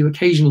can only do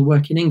occasional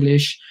work in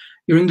English,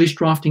 your English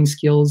drafting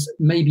skills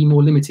may be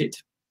more limited.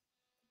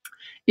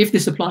 If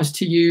this applies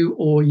to you,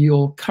 or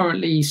you're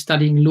currently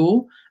studying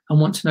law and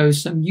want to know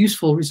some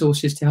useful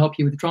resources to help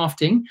you with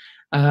drafting,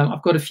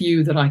 I've got a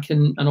few that I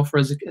can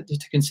offer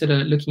to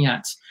consider looking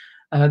at.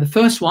 The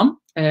first one,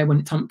 when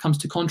it comes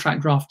to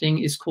contract drafting,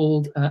 is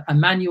called A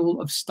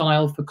Manual of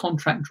Style for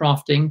Contract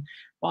Drafting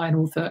by an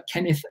author,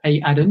 Kenneth A.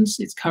 Adams.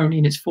 It's currently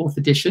in its 4th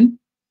edition,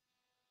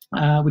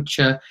 which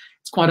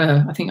it's quite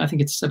I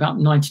think it's about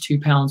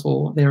 £92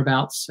 or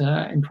thereabouts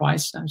in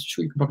price. I'm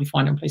sure you can probably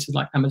find it on places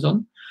like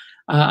Amazon.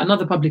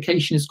 Another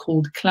publication is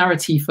called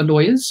Clarity for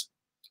Lawyers,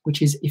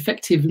 which is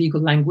Effective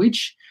Legal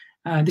Language.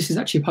 This is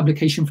actually a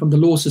publication from the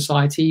Law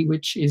Society,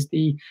 which is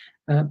the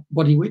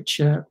body which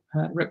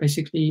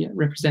basically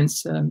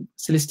represents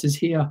solicitors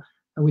here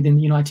within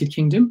the United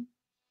Kingdom.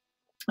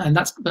 And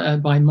that's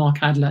by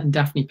Mark Adler and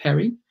Daphne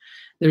Perry.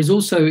 There is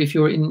also, if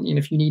you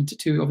need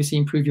to obviously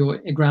improve your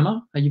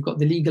grammar, you've got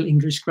the Legal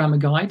English Grammar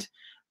Guide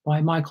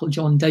by Michael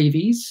John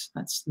Davies.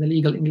 That's the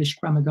Legal English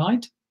Grammar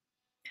Guide.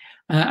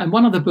 And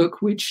one other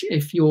book, which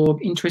if you're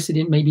interested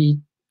in maybe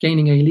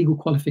gaining a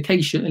legal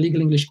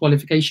English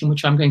qualification,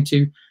 which I'm going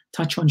to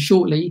touch on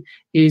shortly,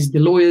 is the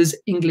Lawyer's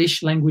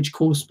English Language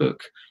Coursebook,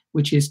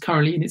 which is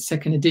currently in its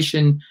 2nd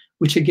edition,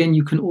 which again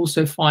you can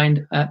also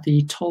find at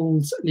the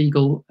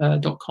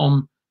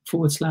toleslegal.com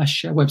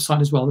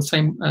 /website as well, the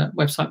same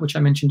website which I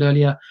mentioned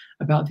earlier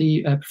about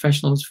the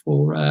professionals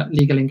for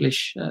legal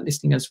English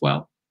listing as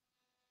well.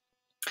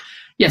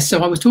 Yes,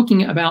 so I was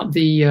talking about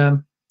the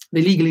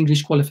legal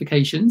English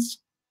qualifications.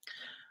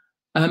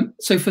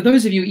 So for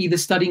those of you either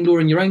studying law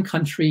in your own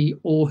country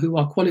or who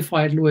are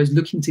qualified lawyers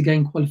looking to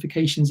gain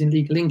qualifications in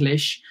legal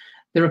English,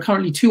 there are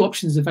currently 2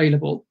 options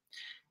available.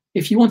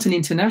 If you want an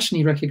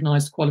internationally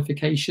recognized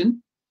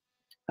qualification,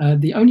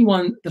 the only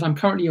one that I'm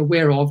currently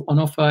aware of on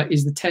offer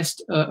is the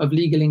Test of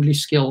Legal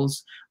English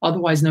Skills,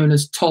 otherwise known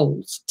as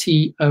TOLES,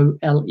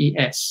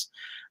 T-O-L-E-S.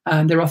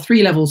 And there are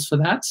 3 levels for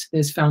that.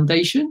 There's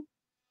foundation,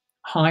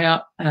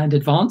 higher, and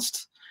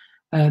advanced.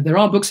 There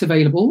are books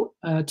available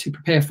to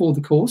prepare for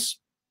the course.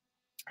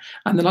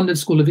 And the London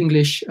School of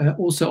English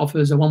also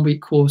offers a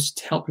 1-week course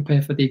to help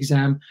prepare for the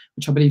exam,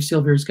 which I believe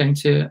Sylvia is going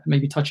to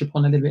maybe touch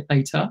upon a little bit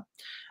later.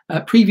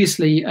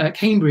 Previously,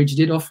 Cambridge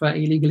did offer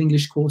a legal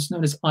English course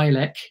known as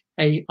ILEC,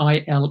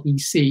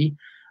 A-I-L-E-C,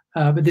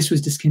 but this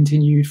was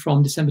discontinued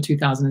from December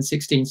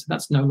 2016, so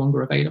that's no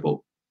longer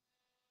available.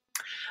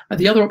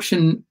 The other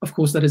option, of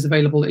course, that is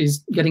available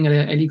is getting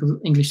a legal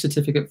English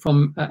certificate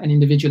from an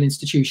individual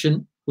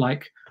institution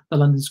like the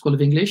London School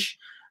of English,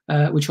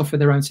 which offer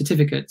their own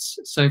certificates.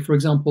 So, for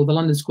example, the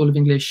London School of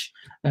English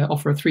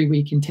offer a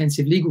 3-week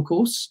intensive legal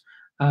course,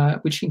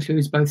 which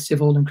includes both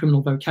civil and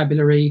criminal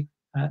vocabulary,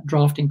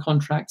 drafting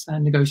contracts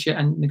and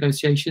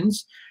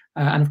negotiations.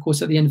 And of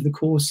course, at the end of the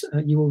course,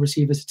 you will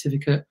receive a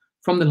certificate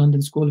from the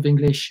London School of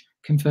English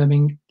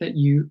confirming that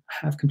you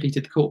have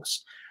completed the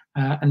course.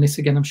 And this,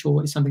 again, I'm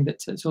sure is something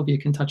that Sylvia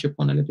can touch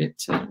upon a little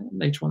bit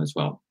later on as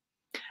well.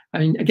 I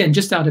mean, again,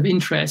 just out of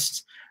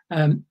interest,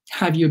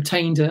 have you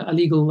obtained a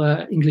legal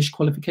English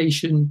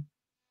qualification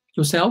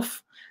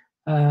yourself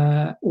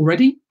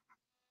already?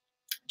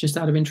 Just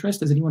out of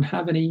interest, does anyone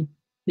have any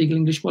legal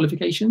English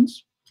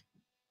qualifications?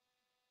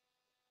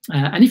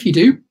 And if you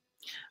do,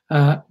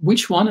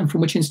 which one and from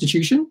which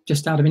institution,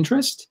 just out of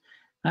interest?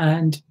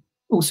 And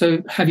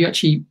also, have you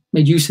actually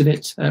made use of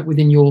it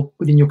within your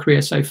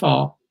career so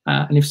far?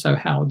 And if so,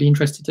 how? I'd be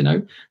interested to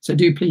know. So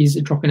do please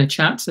drop in a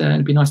chat.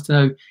 It'd be nice to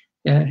know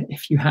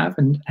if you have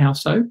and how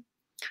so.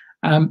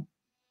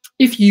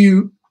 If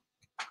you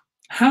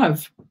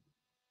have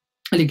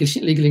a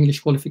legal English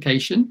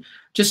qualification,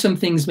 just some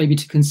things maybe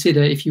to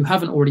consider if you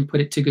haven't already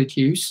put it to good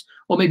use,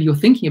 or maybe you're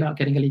thinking about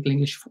getting a legal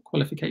English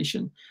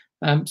qualification.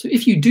 So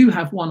if you do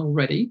have one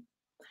already,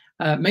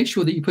 make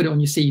sure that you put it on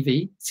your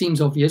CV.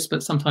 Seems obvious,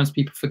 but sometimes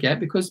people forget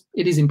because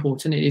it is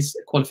important. It is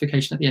a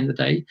qualification at the end of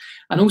the day.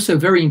 And also,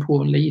 very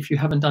importantly, if you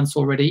haven't done so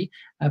already,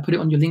 put it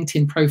on your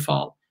LinkedIn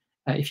profile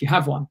if you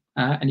have one.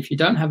 And if you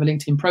don't have a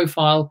LinkedIn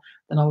profile,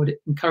 then I would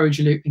encourage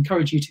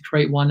you to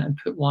create one and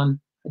put one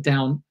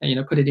down,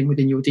 put it in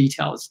within your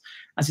details,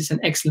 as it's an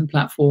excellent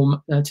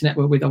platform to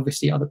network with,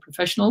 obviously, other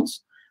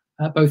professionals,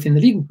 both in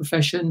the legal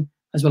profession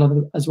as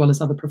well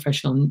as other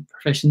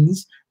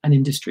professions and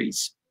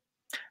industries.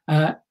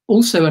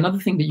 Also, another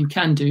thing that you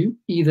can do,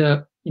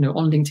 either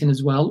on LinkedIn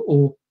as well,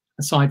 or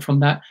aside from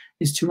that,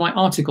 is to write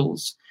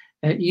articles,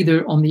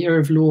 either on the area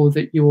of law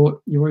that you're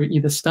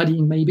either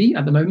studying maybe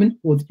at the moment,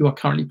 or that you are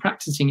currently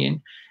practicing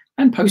in,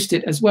 and post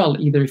it as well.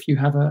 Either if you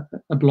have a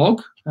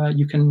blog,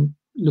 you can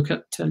look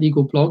at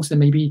legal blogs and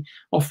maybe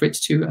offer it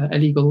to a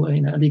legal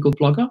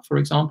blogger, for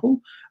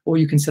example, or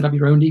you can set up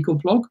your own legal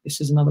blog. This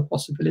is another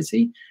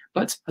possibility.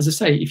 But as I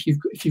say, if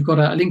you've got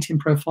a LinkedIn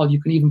profile,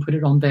 you can even put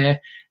it on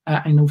there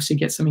and obviously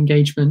get some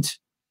engagement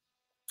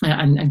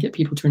and get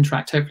people to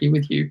interact hopefully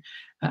with you.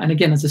 And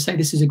again, as I say,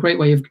 this is a great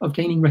way of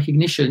gaining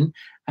recognition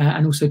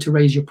and also to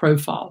raise your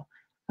profile,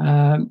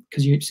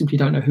 because you simply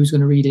don't know who's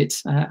going to read it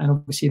and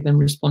obviously then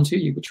respond to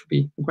you, which would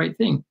be a great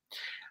thing.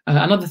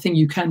 Another thing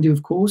you can do,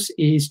 of course,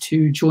 is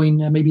to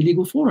join maybe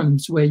legal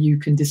forums where you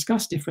can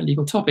discuss different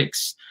legal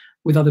topics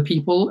with other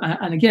people.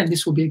 And again,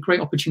 this will be a great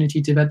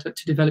opportunity to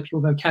develop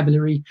your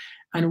vocabulary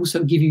and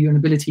also give you an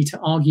ability to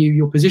argue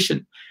your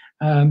position.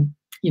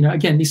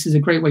 Again, this is a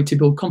great way to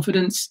build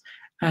confidence.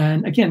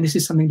 And again, this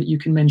is something that you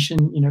can mention,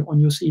 on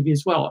your CV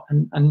as well,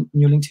 and in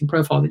your LinkedIn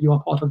profile, that you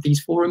are part of these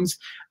forums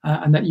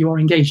and that you are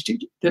engaged.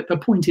 The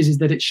point is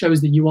that it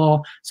shows that you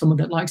are someone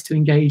that likes to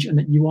engage and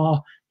that you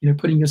are,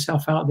 putting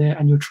yourself out there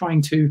and you're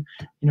trying to,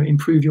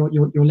 improve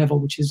your level,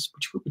 which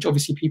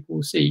obviously people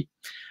will see.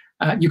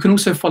 You can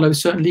also follow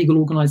certain legal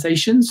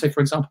organisations. So,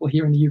 for example,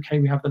 here in the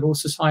UK, we have the Law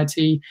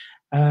Society.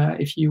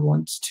 If you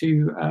want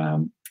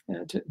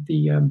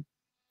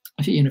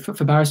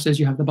for barristers,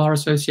 you have the Bar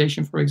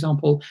Association, for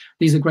example.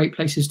 These are great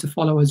places to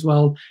follow as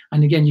well.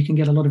 And again, you can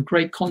get a lot of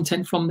great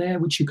content from there,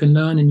 which you can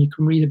learn and you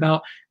can read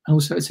about. And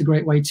also, it's a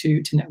great way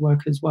to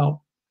network as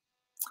well.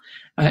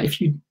 If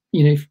you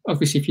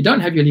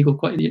don't have your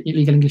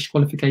legal English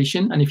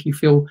qualification, and if you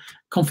feel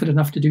confident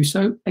enough to do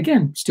so,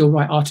 again, still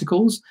write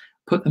articles,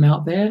 put them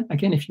out there.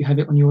 Again, if you have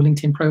it on your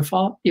LinkedIn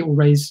profile, it will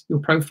raise your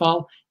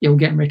profile, it will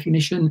get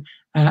recognition.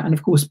 And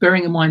of course,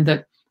 bearing in mind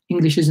that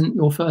English isn't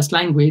your first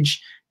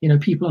language,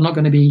 people are not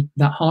going to be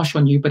that harsh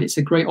on you, but it's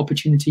a great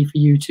opportunity for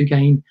you to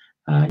gain,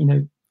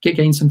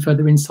 gain some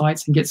further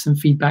insights and get some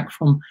feedback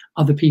from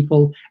other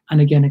people.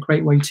 And again, a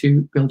great way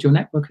to build your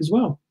network as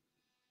well.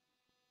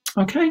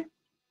 Okay.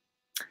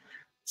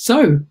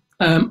 So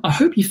I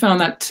hope you found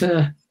that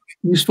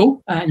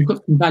useful and you've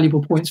got some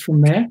valuable points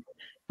from there.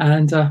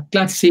 And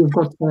glad to see we've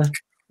got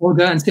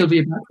Olga and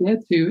Sylvia back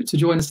here to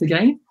join us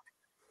again.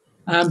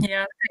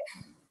 Yeah.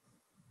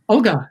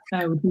 Olga,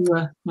 would you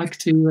like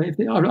to,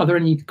 are there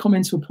any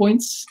comments or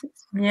points?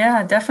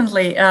 Yeah,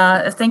 definitely.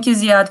 Thank you,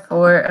 Ziad,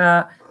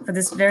 for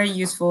this very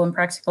useful and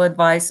practical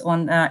advice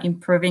on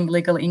improving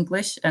legal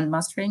English and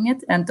mastering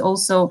it. And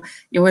also,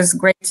 it was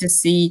great to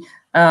see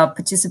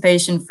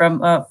participation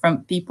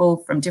from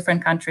people from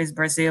different countries,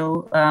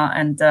 Brazil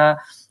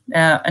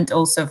and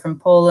also from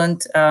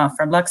Poland,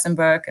 from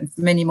Luxembourg, and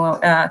from many more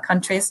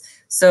countries.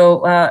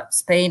 So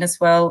Spain as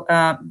well.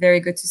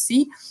 Very good to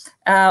see.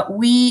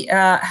 We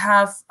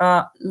have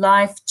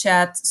live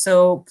chat,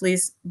 so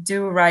please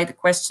do write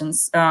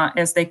questions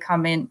as they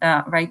come in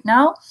right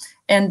now.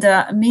 And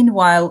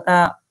meanwhile,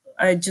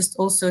 just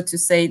also to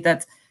say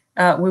that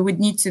we would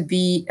need to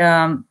be,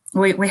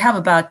 we have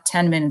about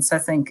 10 minutes, I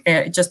think,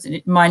 just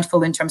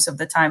mindful in terms of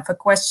the time for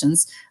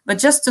questions. But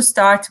just to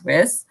start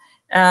with,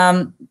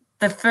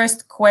 the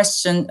first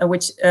question,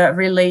 which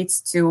relates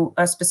to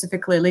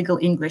specifically legal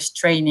English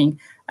training.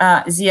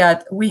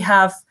 Ziad, we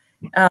have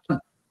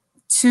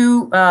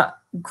two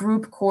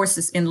group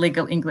courses in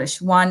legal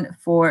English, one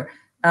for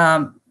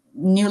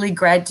newly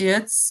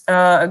graduated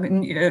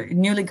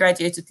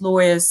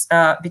lawyers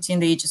between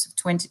the ages of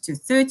 20 to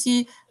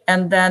 30.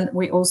 And then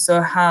we also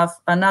have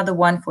another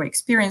one for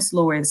experienced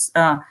lawyers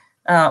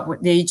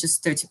with the ages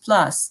 30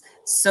 plus.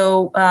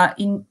 So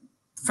in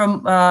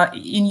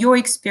your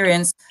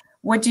experience,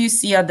 what do you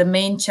see are the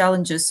main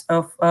challenges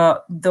of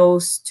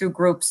those two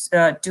groups?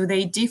 Do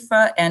they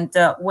differ, and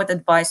what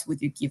advice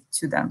would you give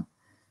to them?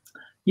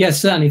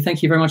 Yes, certainly.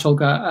 Thank you very much,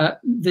 Olga.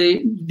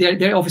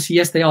 They're obviously,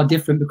 yes, they are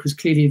different because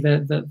clearly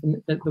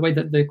the way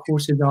that the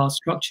courses are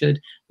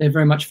structured, they're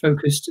very much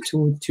focused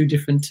toward two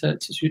different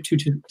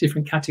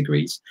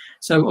categories.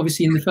 So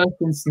obviously, in the first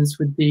instance,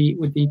 with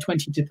the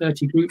 20 to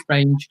 30 group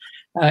range,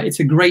 it's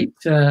a great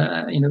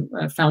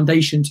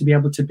foundation to be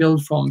able to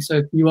build from. So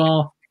if you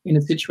are in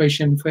a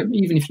situation,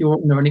 even if you're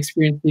an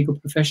experienced legal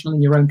professional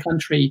in your own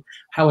country,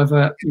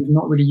 however, you've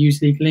not really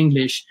used legal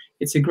English,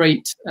 it's a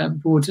great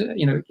broad,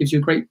 it gives you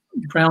a great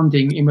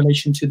grounding in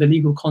relation to the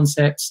legal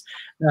concepts,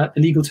 the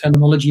legal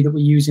terminology that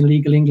we use in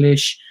legal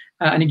English,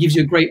 and it gives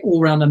you a great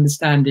all-round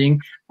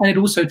understanding. And it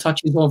also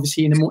touches,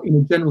 obviously, in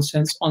a general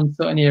sense, on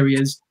certain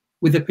areas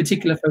with a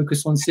particular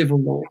focus on civil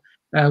law,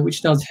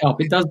 which does help.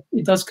 It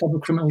does cover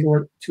criminal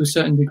law to a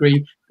certain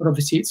degree, but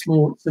obviously it's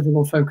more civil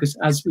law focused,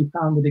 as we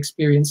found with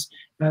experience.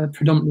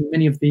 Predominantly,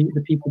 many of the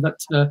people that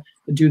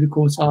do the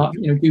course are,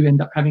 do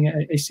end up having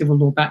a civil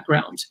law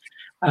background.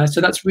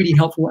 So that's really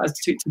helpful as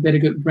to get a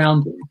good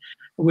grounding.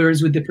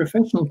 Whereas with the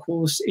professional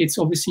course, it's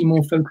obviously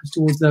more focused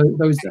towards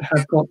those that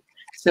have got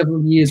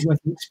several years worth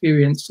of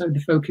experience. So the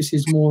focus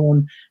is more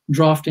on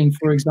drafting,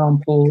 for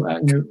example,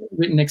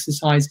 written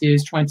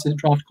exercises, trying to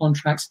draft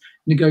contracts,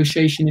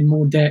 negotiation in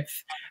more depth,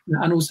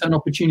 and also an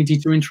opportunity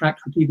to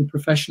interact with legal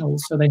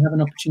professionals. So they have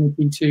an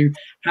opportunity to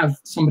have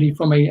somebody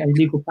from a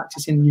legal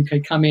practice in the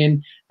UK come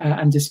in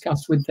and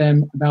discuss with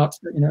them about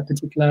a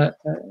particular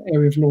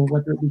area of law,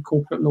 whether it be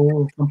corporate law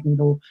or company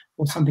law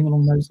or something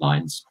along those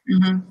lines.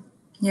 Mm-hmm.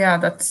 Yeah,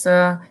 that's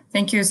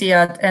thank you,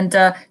 Ziad. And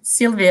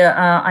Sylvia,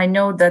 I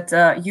know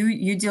that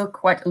you deal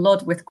quite a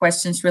lot with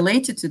questions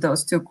related to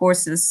those two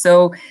courses.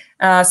 So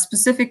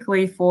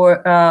specifically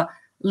for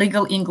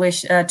Legal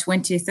English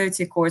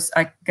 2030 course,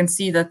 I can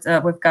see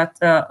that we've got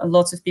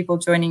lots of people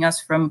joining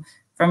us from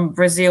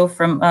Brazil,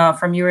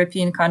 from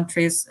European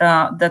countries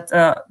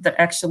that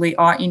actually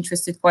are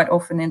interested quite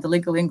often in the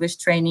legal English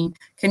training.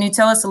 Can you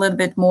tell us a little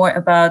bit more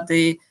about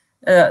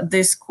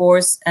this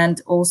course,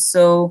 and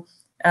also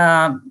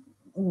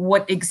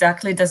what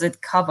exactly does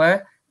it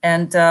cover,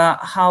 and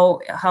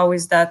how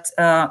is that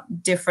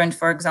different,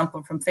 for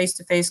example, from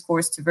face-to-face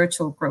course to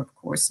virtual group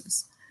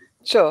courses?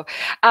 Sure.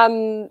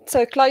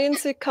 So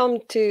clients who come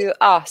to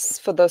us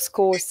for those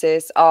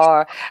courses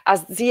are,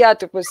 as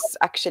Ziad was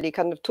actually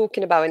kind of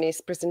talking about in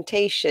his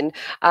presentation,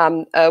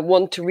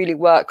 want to really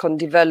work on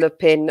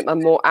developing a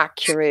more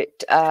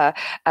accurate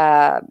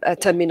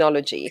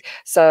terminology.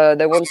 So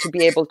they want to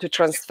be able to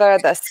transfer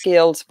their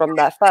skills from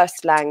their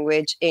first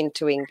language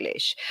into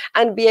English,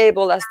 and be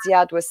able, as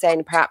Ziad was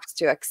saying, perhaps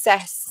to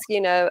access,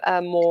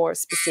 more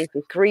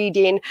specific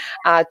reading,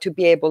 to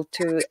be able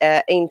to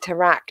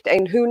interact.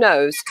 And who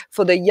knows,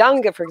 for the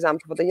younger, for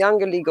example, for the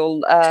younger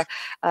legal,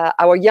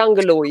 our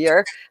younger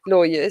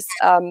lawyers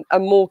are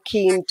more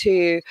keen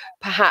to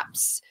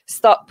perhaps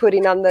start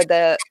putting under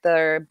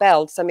their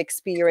belt some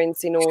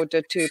experience in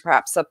order to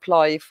perhaps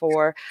apply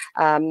for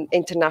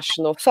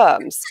international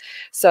firms.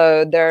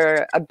 So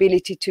their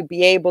ability to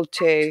be able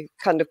to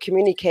kind of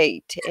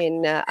communicate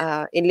in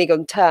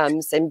legal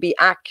terms and be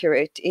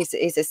accurate is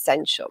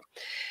essential.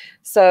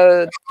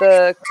 So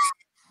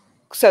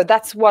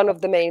that's one of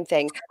the main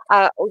things.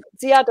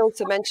 Ziad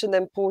also mentioned the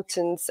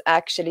importance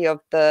actually of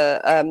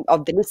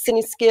the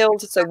listening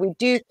skills. So we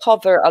do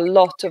cover a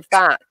lot of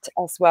that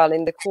as well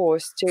in the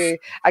course to,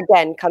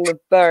 again, kind of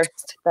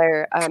burst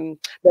their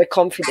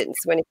confidence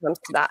when it comes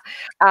to that.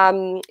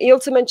 He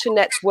also mentioned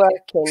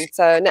networking.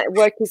 So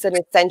network is an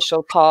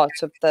essential part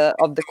of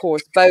the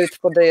course, both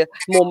for the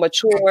more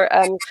mature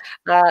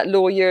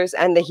lawyers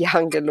and the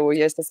younger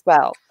lawyers as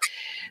well.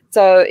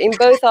 So in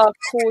both our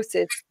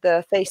courses,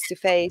 the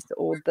face-to-face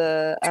or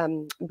the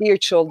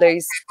virtual, there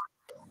is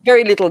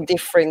very little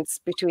difference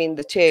between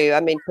the two.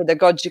 I mean,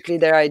 pedagogically,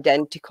 they're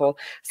identical.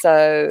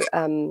 So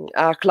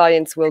our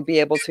clients will be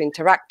able to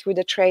interact with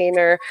the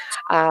trainer.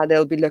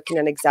 They'll be looking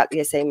at exactly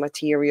the same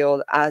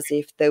material as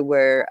if they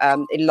were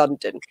in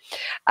London.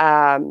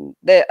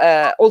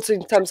 Also,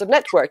 in terms of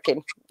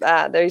networking,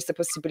 there is the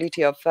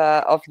possibility of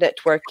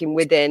networking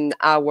within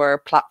our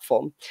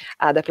platform,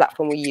 the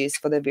platform we use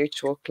for the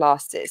virtual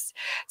classes.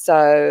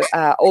 So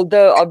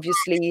although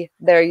obviously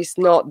there is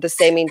not the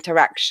same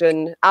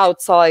interaction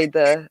outside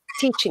the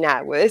teaching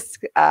hours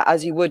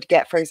as you would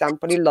get, for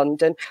example, in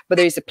London, but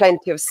there is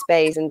plenty of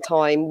space and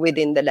time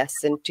within the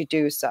lesson to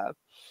do so.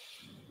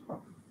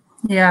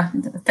 Yeah,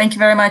 thank you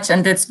very much.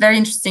 And it's very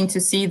interesting to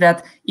see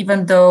that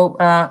even though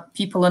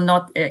people are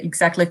not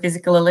exactly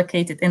physically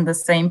located in the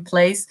same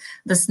place,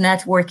 this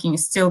networking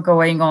is still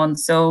going on.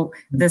 So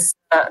this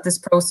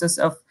process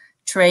of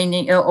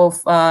training,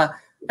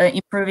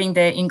 improving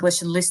their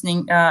English and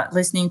listening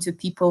to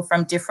people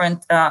from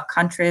different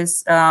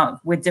countries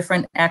with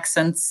different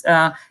accents,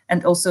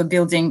 and also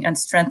building and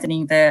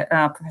strengthening their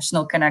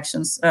professional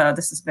connections.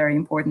 This is a very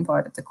important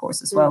part of the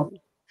course as well.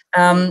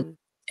 In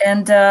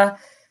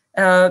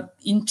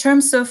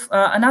terms of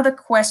another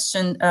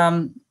question,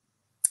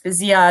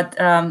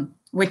 Ziad,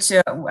 which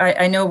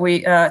I know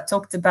we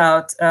talked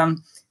about,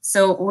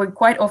 so we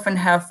quite often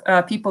have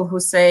people who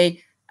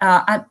say,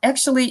 I'm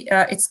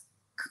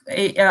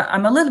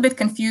a little bit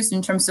confused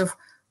in terms of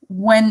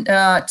when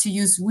to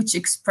use which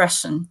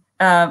expression.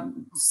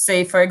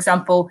 Say, for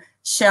example,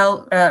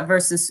 shall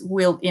versus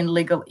will in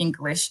legal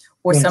English,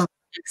 or some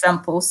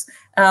examples.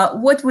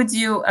 What would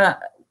you?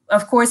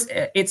 Of course,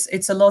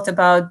 it's a lot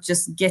about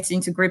just getting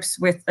to grips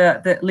with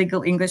the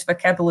legal English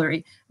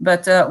vocabulary.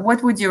 But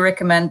what would you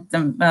recommend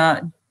them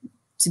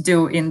to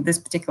do in this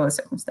particular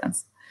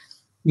circumstance?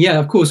 Yeah,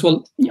 of course.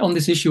 Well, on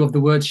this issue of the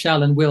words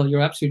shall and will,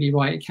 you're absolutely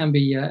right. It can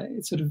be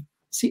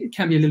it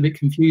can be a little bit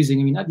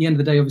confusing. I mean, at the end of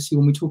the day, obviously,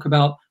 when we talk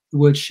about the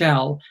word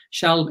shall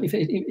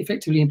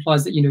effectively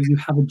implies that you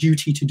have a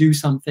duty to do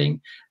something,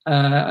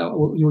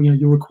 or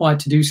you're required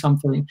to do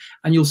something,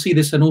 and you'll see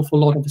this an awful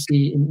lot,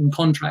 obviously, in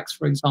contracts,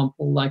 for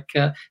example. Like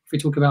if we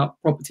talk about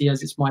property,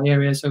 as it's my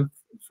area, so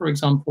for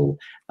example,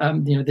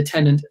 the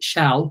tenant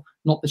shall,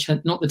 not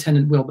the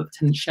tenant will, but the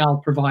tenant shall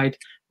provide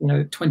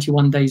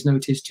 21 days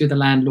notice to the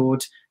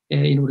landlord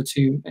in order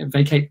to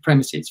vacate the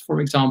premises, for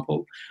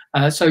example.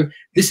 So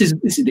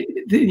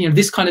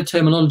this kind of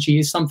terminology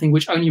is something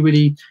which only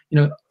really,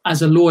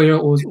 as a lawyer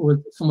or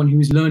someone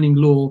who's learning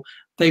law,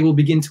 they will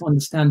begin to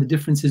understand the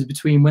differences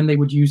between when they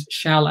would use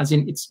shall, as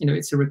in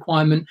it's a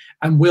requirement,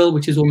 and will,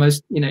 which is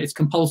almost it's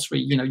compulsory.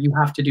 You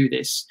have to do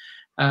this.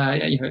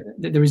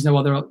 There is no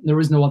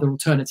other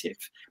alternative.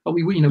 But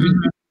we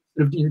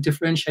sort of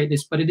differentiate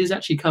this, but it is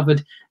actually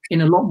covered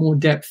in a lot more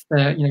depth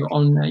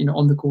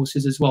on the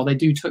courses as well. They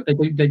do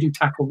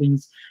tackle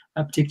these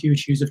particular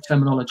issues of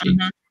terminology.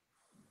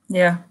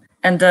 Yeah,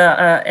 and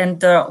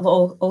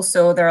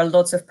also there are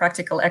lots of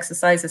practical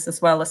exercises as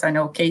well as, I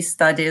know, case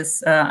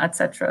studies,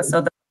 etc.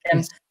 So that we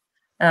can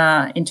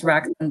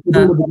interact. With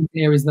all of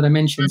the areas that I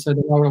mentioned, so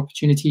there are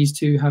opportunities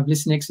to have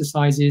listening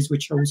exercises,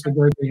 which are also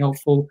very, very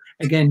helpful.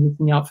 Again,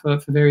 looking out for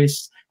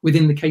various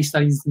within the case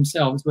studies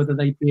themselves, whether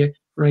they be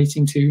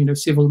relating to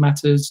civil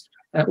matters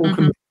or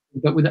criminal,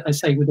 but with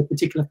a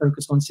particular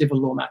focus on civil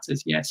law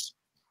matters. Yes.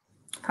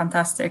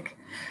 Fantastic.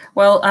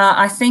 Well,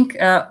 I think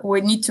we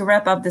need to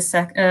wrap up this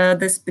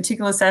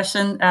particular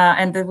session,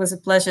 and it was a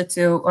pleasure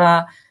to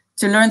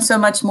learn so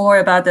much more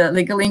about the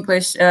legal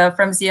English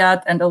from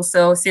Ziad, and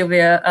also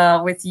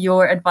Sylvia with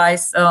your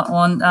advice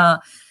on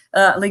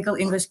legal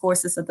English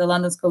courses at the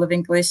London School of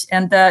English.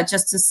 And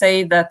just to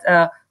say that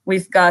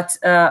we've got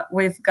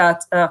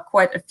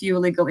quite a few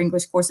legal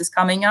English courses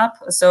coming up.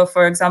 So,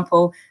 for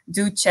example,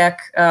 do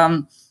check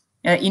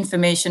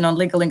information on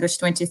Legal English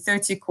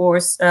 2030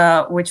 course,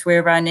 which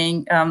we're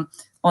running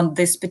on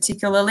this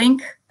particular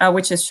link,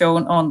 which is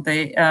shown on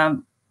the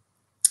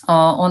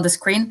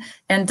screen.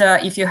 And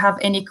if you have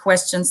any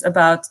questions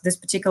about this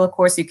particular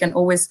course, you can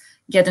always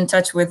get in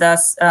touch with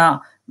us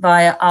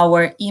via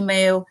our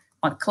email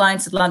on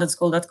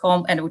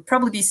clients@londonschool.com, and it would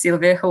probably be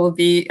Sylvia who will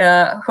be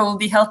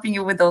helping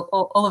you with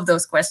all of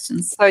those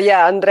questions. So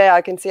yeah, Andrea,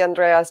 I can see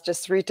Andrea's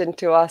just written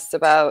to us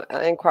about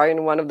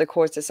inquiring one of the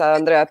courses. So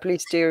Andrea,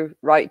 please do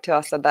write to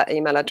us at that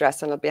email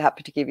address, and I'll be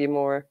happy to give you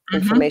more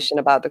information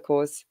about the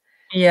course.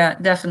 Yeah,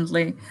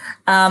 definitely.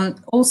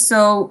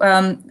 Also,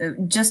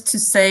 just to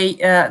say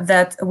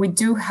that we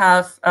do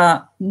have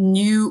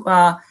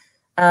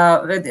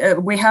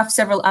we have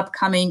several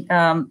upcoming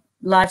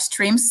live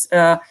streams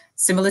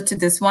similar to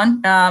this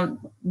one,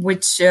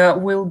 which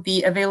will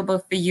be available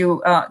for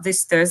you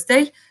this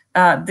Thursday.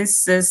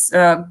 This is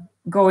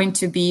going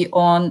to be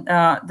on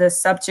the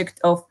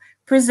subject of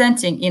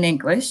presenting in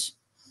English.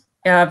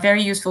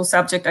 Very useful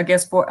subject, I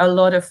guess, for a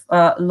lot of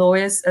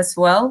lawyers as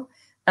well.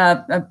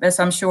 as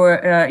I'm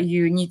sure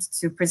you need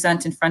to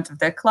present in front of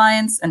their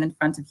clients and in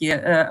front of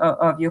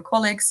your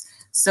colleagues.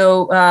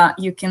 So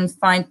you can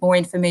find more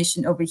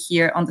information over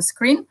here on the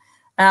screen.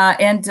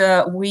 And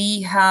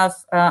we have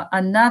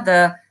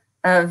another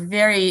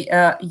very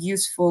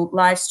useful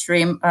live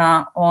stream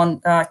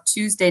on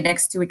Tuesday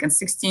next week on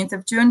 16th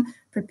of June,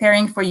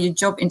 preparing for your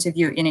job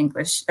interview in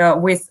English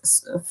with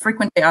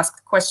frequently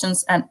asked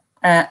questions and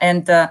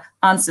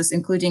answers,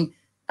 including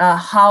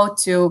how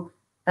to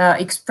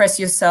express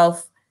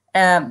yourself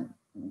in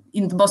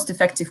the most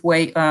effective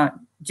way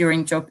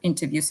during job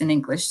interviews in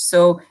English.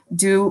 So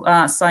do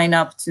sign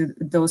up to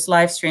those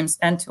live streams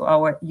and to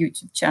our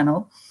YouTube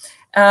channel.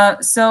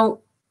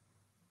 So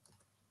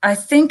I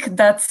think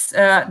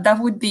that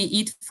would be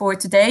it for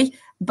today.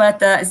 But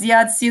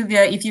Ziad,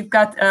 Sylvia, if you've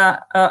got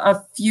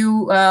a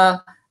few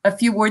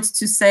words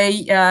to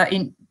say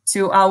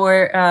to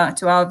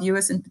our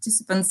viewers and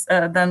participants,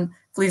 then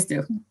please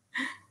do.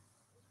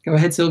 Go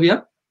ahead,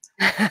 Sylvia.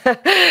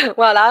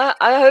 Well,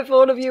 I hope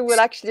all of you will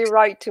actually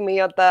write to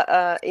me at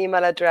the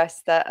email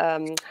address that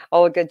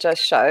Olga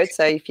just showed.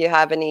 So if you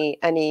have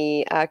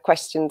any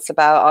questions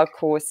about our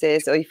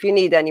courses, or if you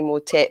need any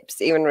more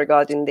tips, even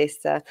regarding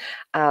this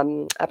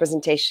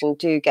presentation,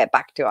 do get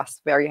back to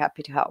us. Very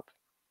happy to help.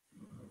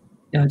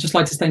 Yeah, I'd just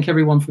like to thank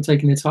everyone for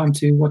taking the time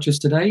to watch us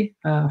today.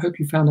 I hope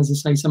you found, as I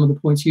say, some of the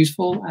points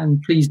useful,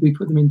 and please do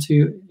put them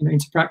into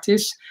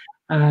practice.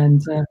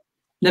 And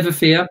never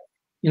fear.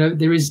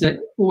 There is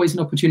always an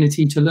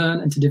opportunity to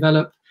learn and to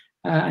develop,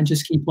 and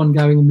just keep on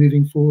going and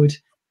moving forward.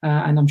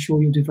 And I'm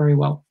sure you'll do very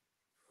well.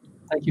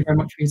 Thank you very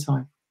much for your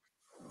time.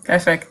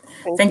 Perfect.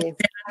 Thank you.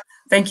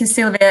 Thank you,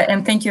 Sylvia,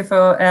 and thank you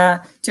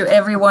to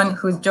everyone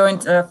who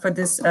joined for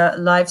this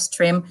live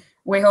stream.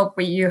 We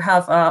hope you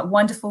have a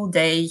wonderful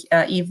day,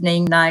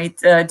 evening, night,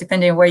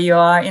 depending on where you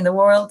are in the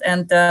world,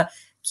 and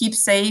keep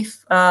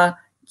safe.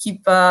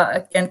 Keep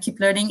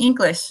learning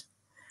English.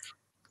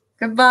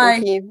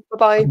 Goodbye. Thank you.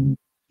 Bye-bye.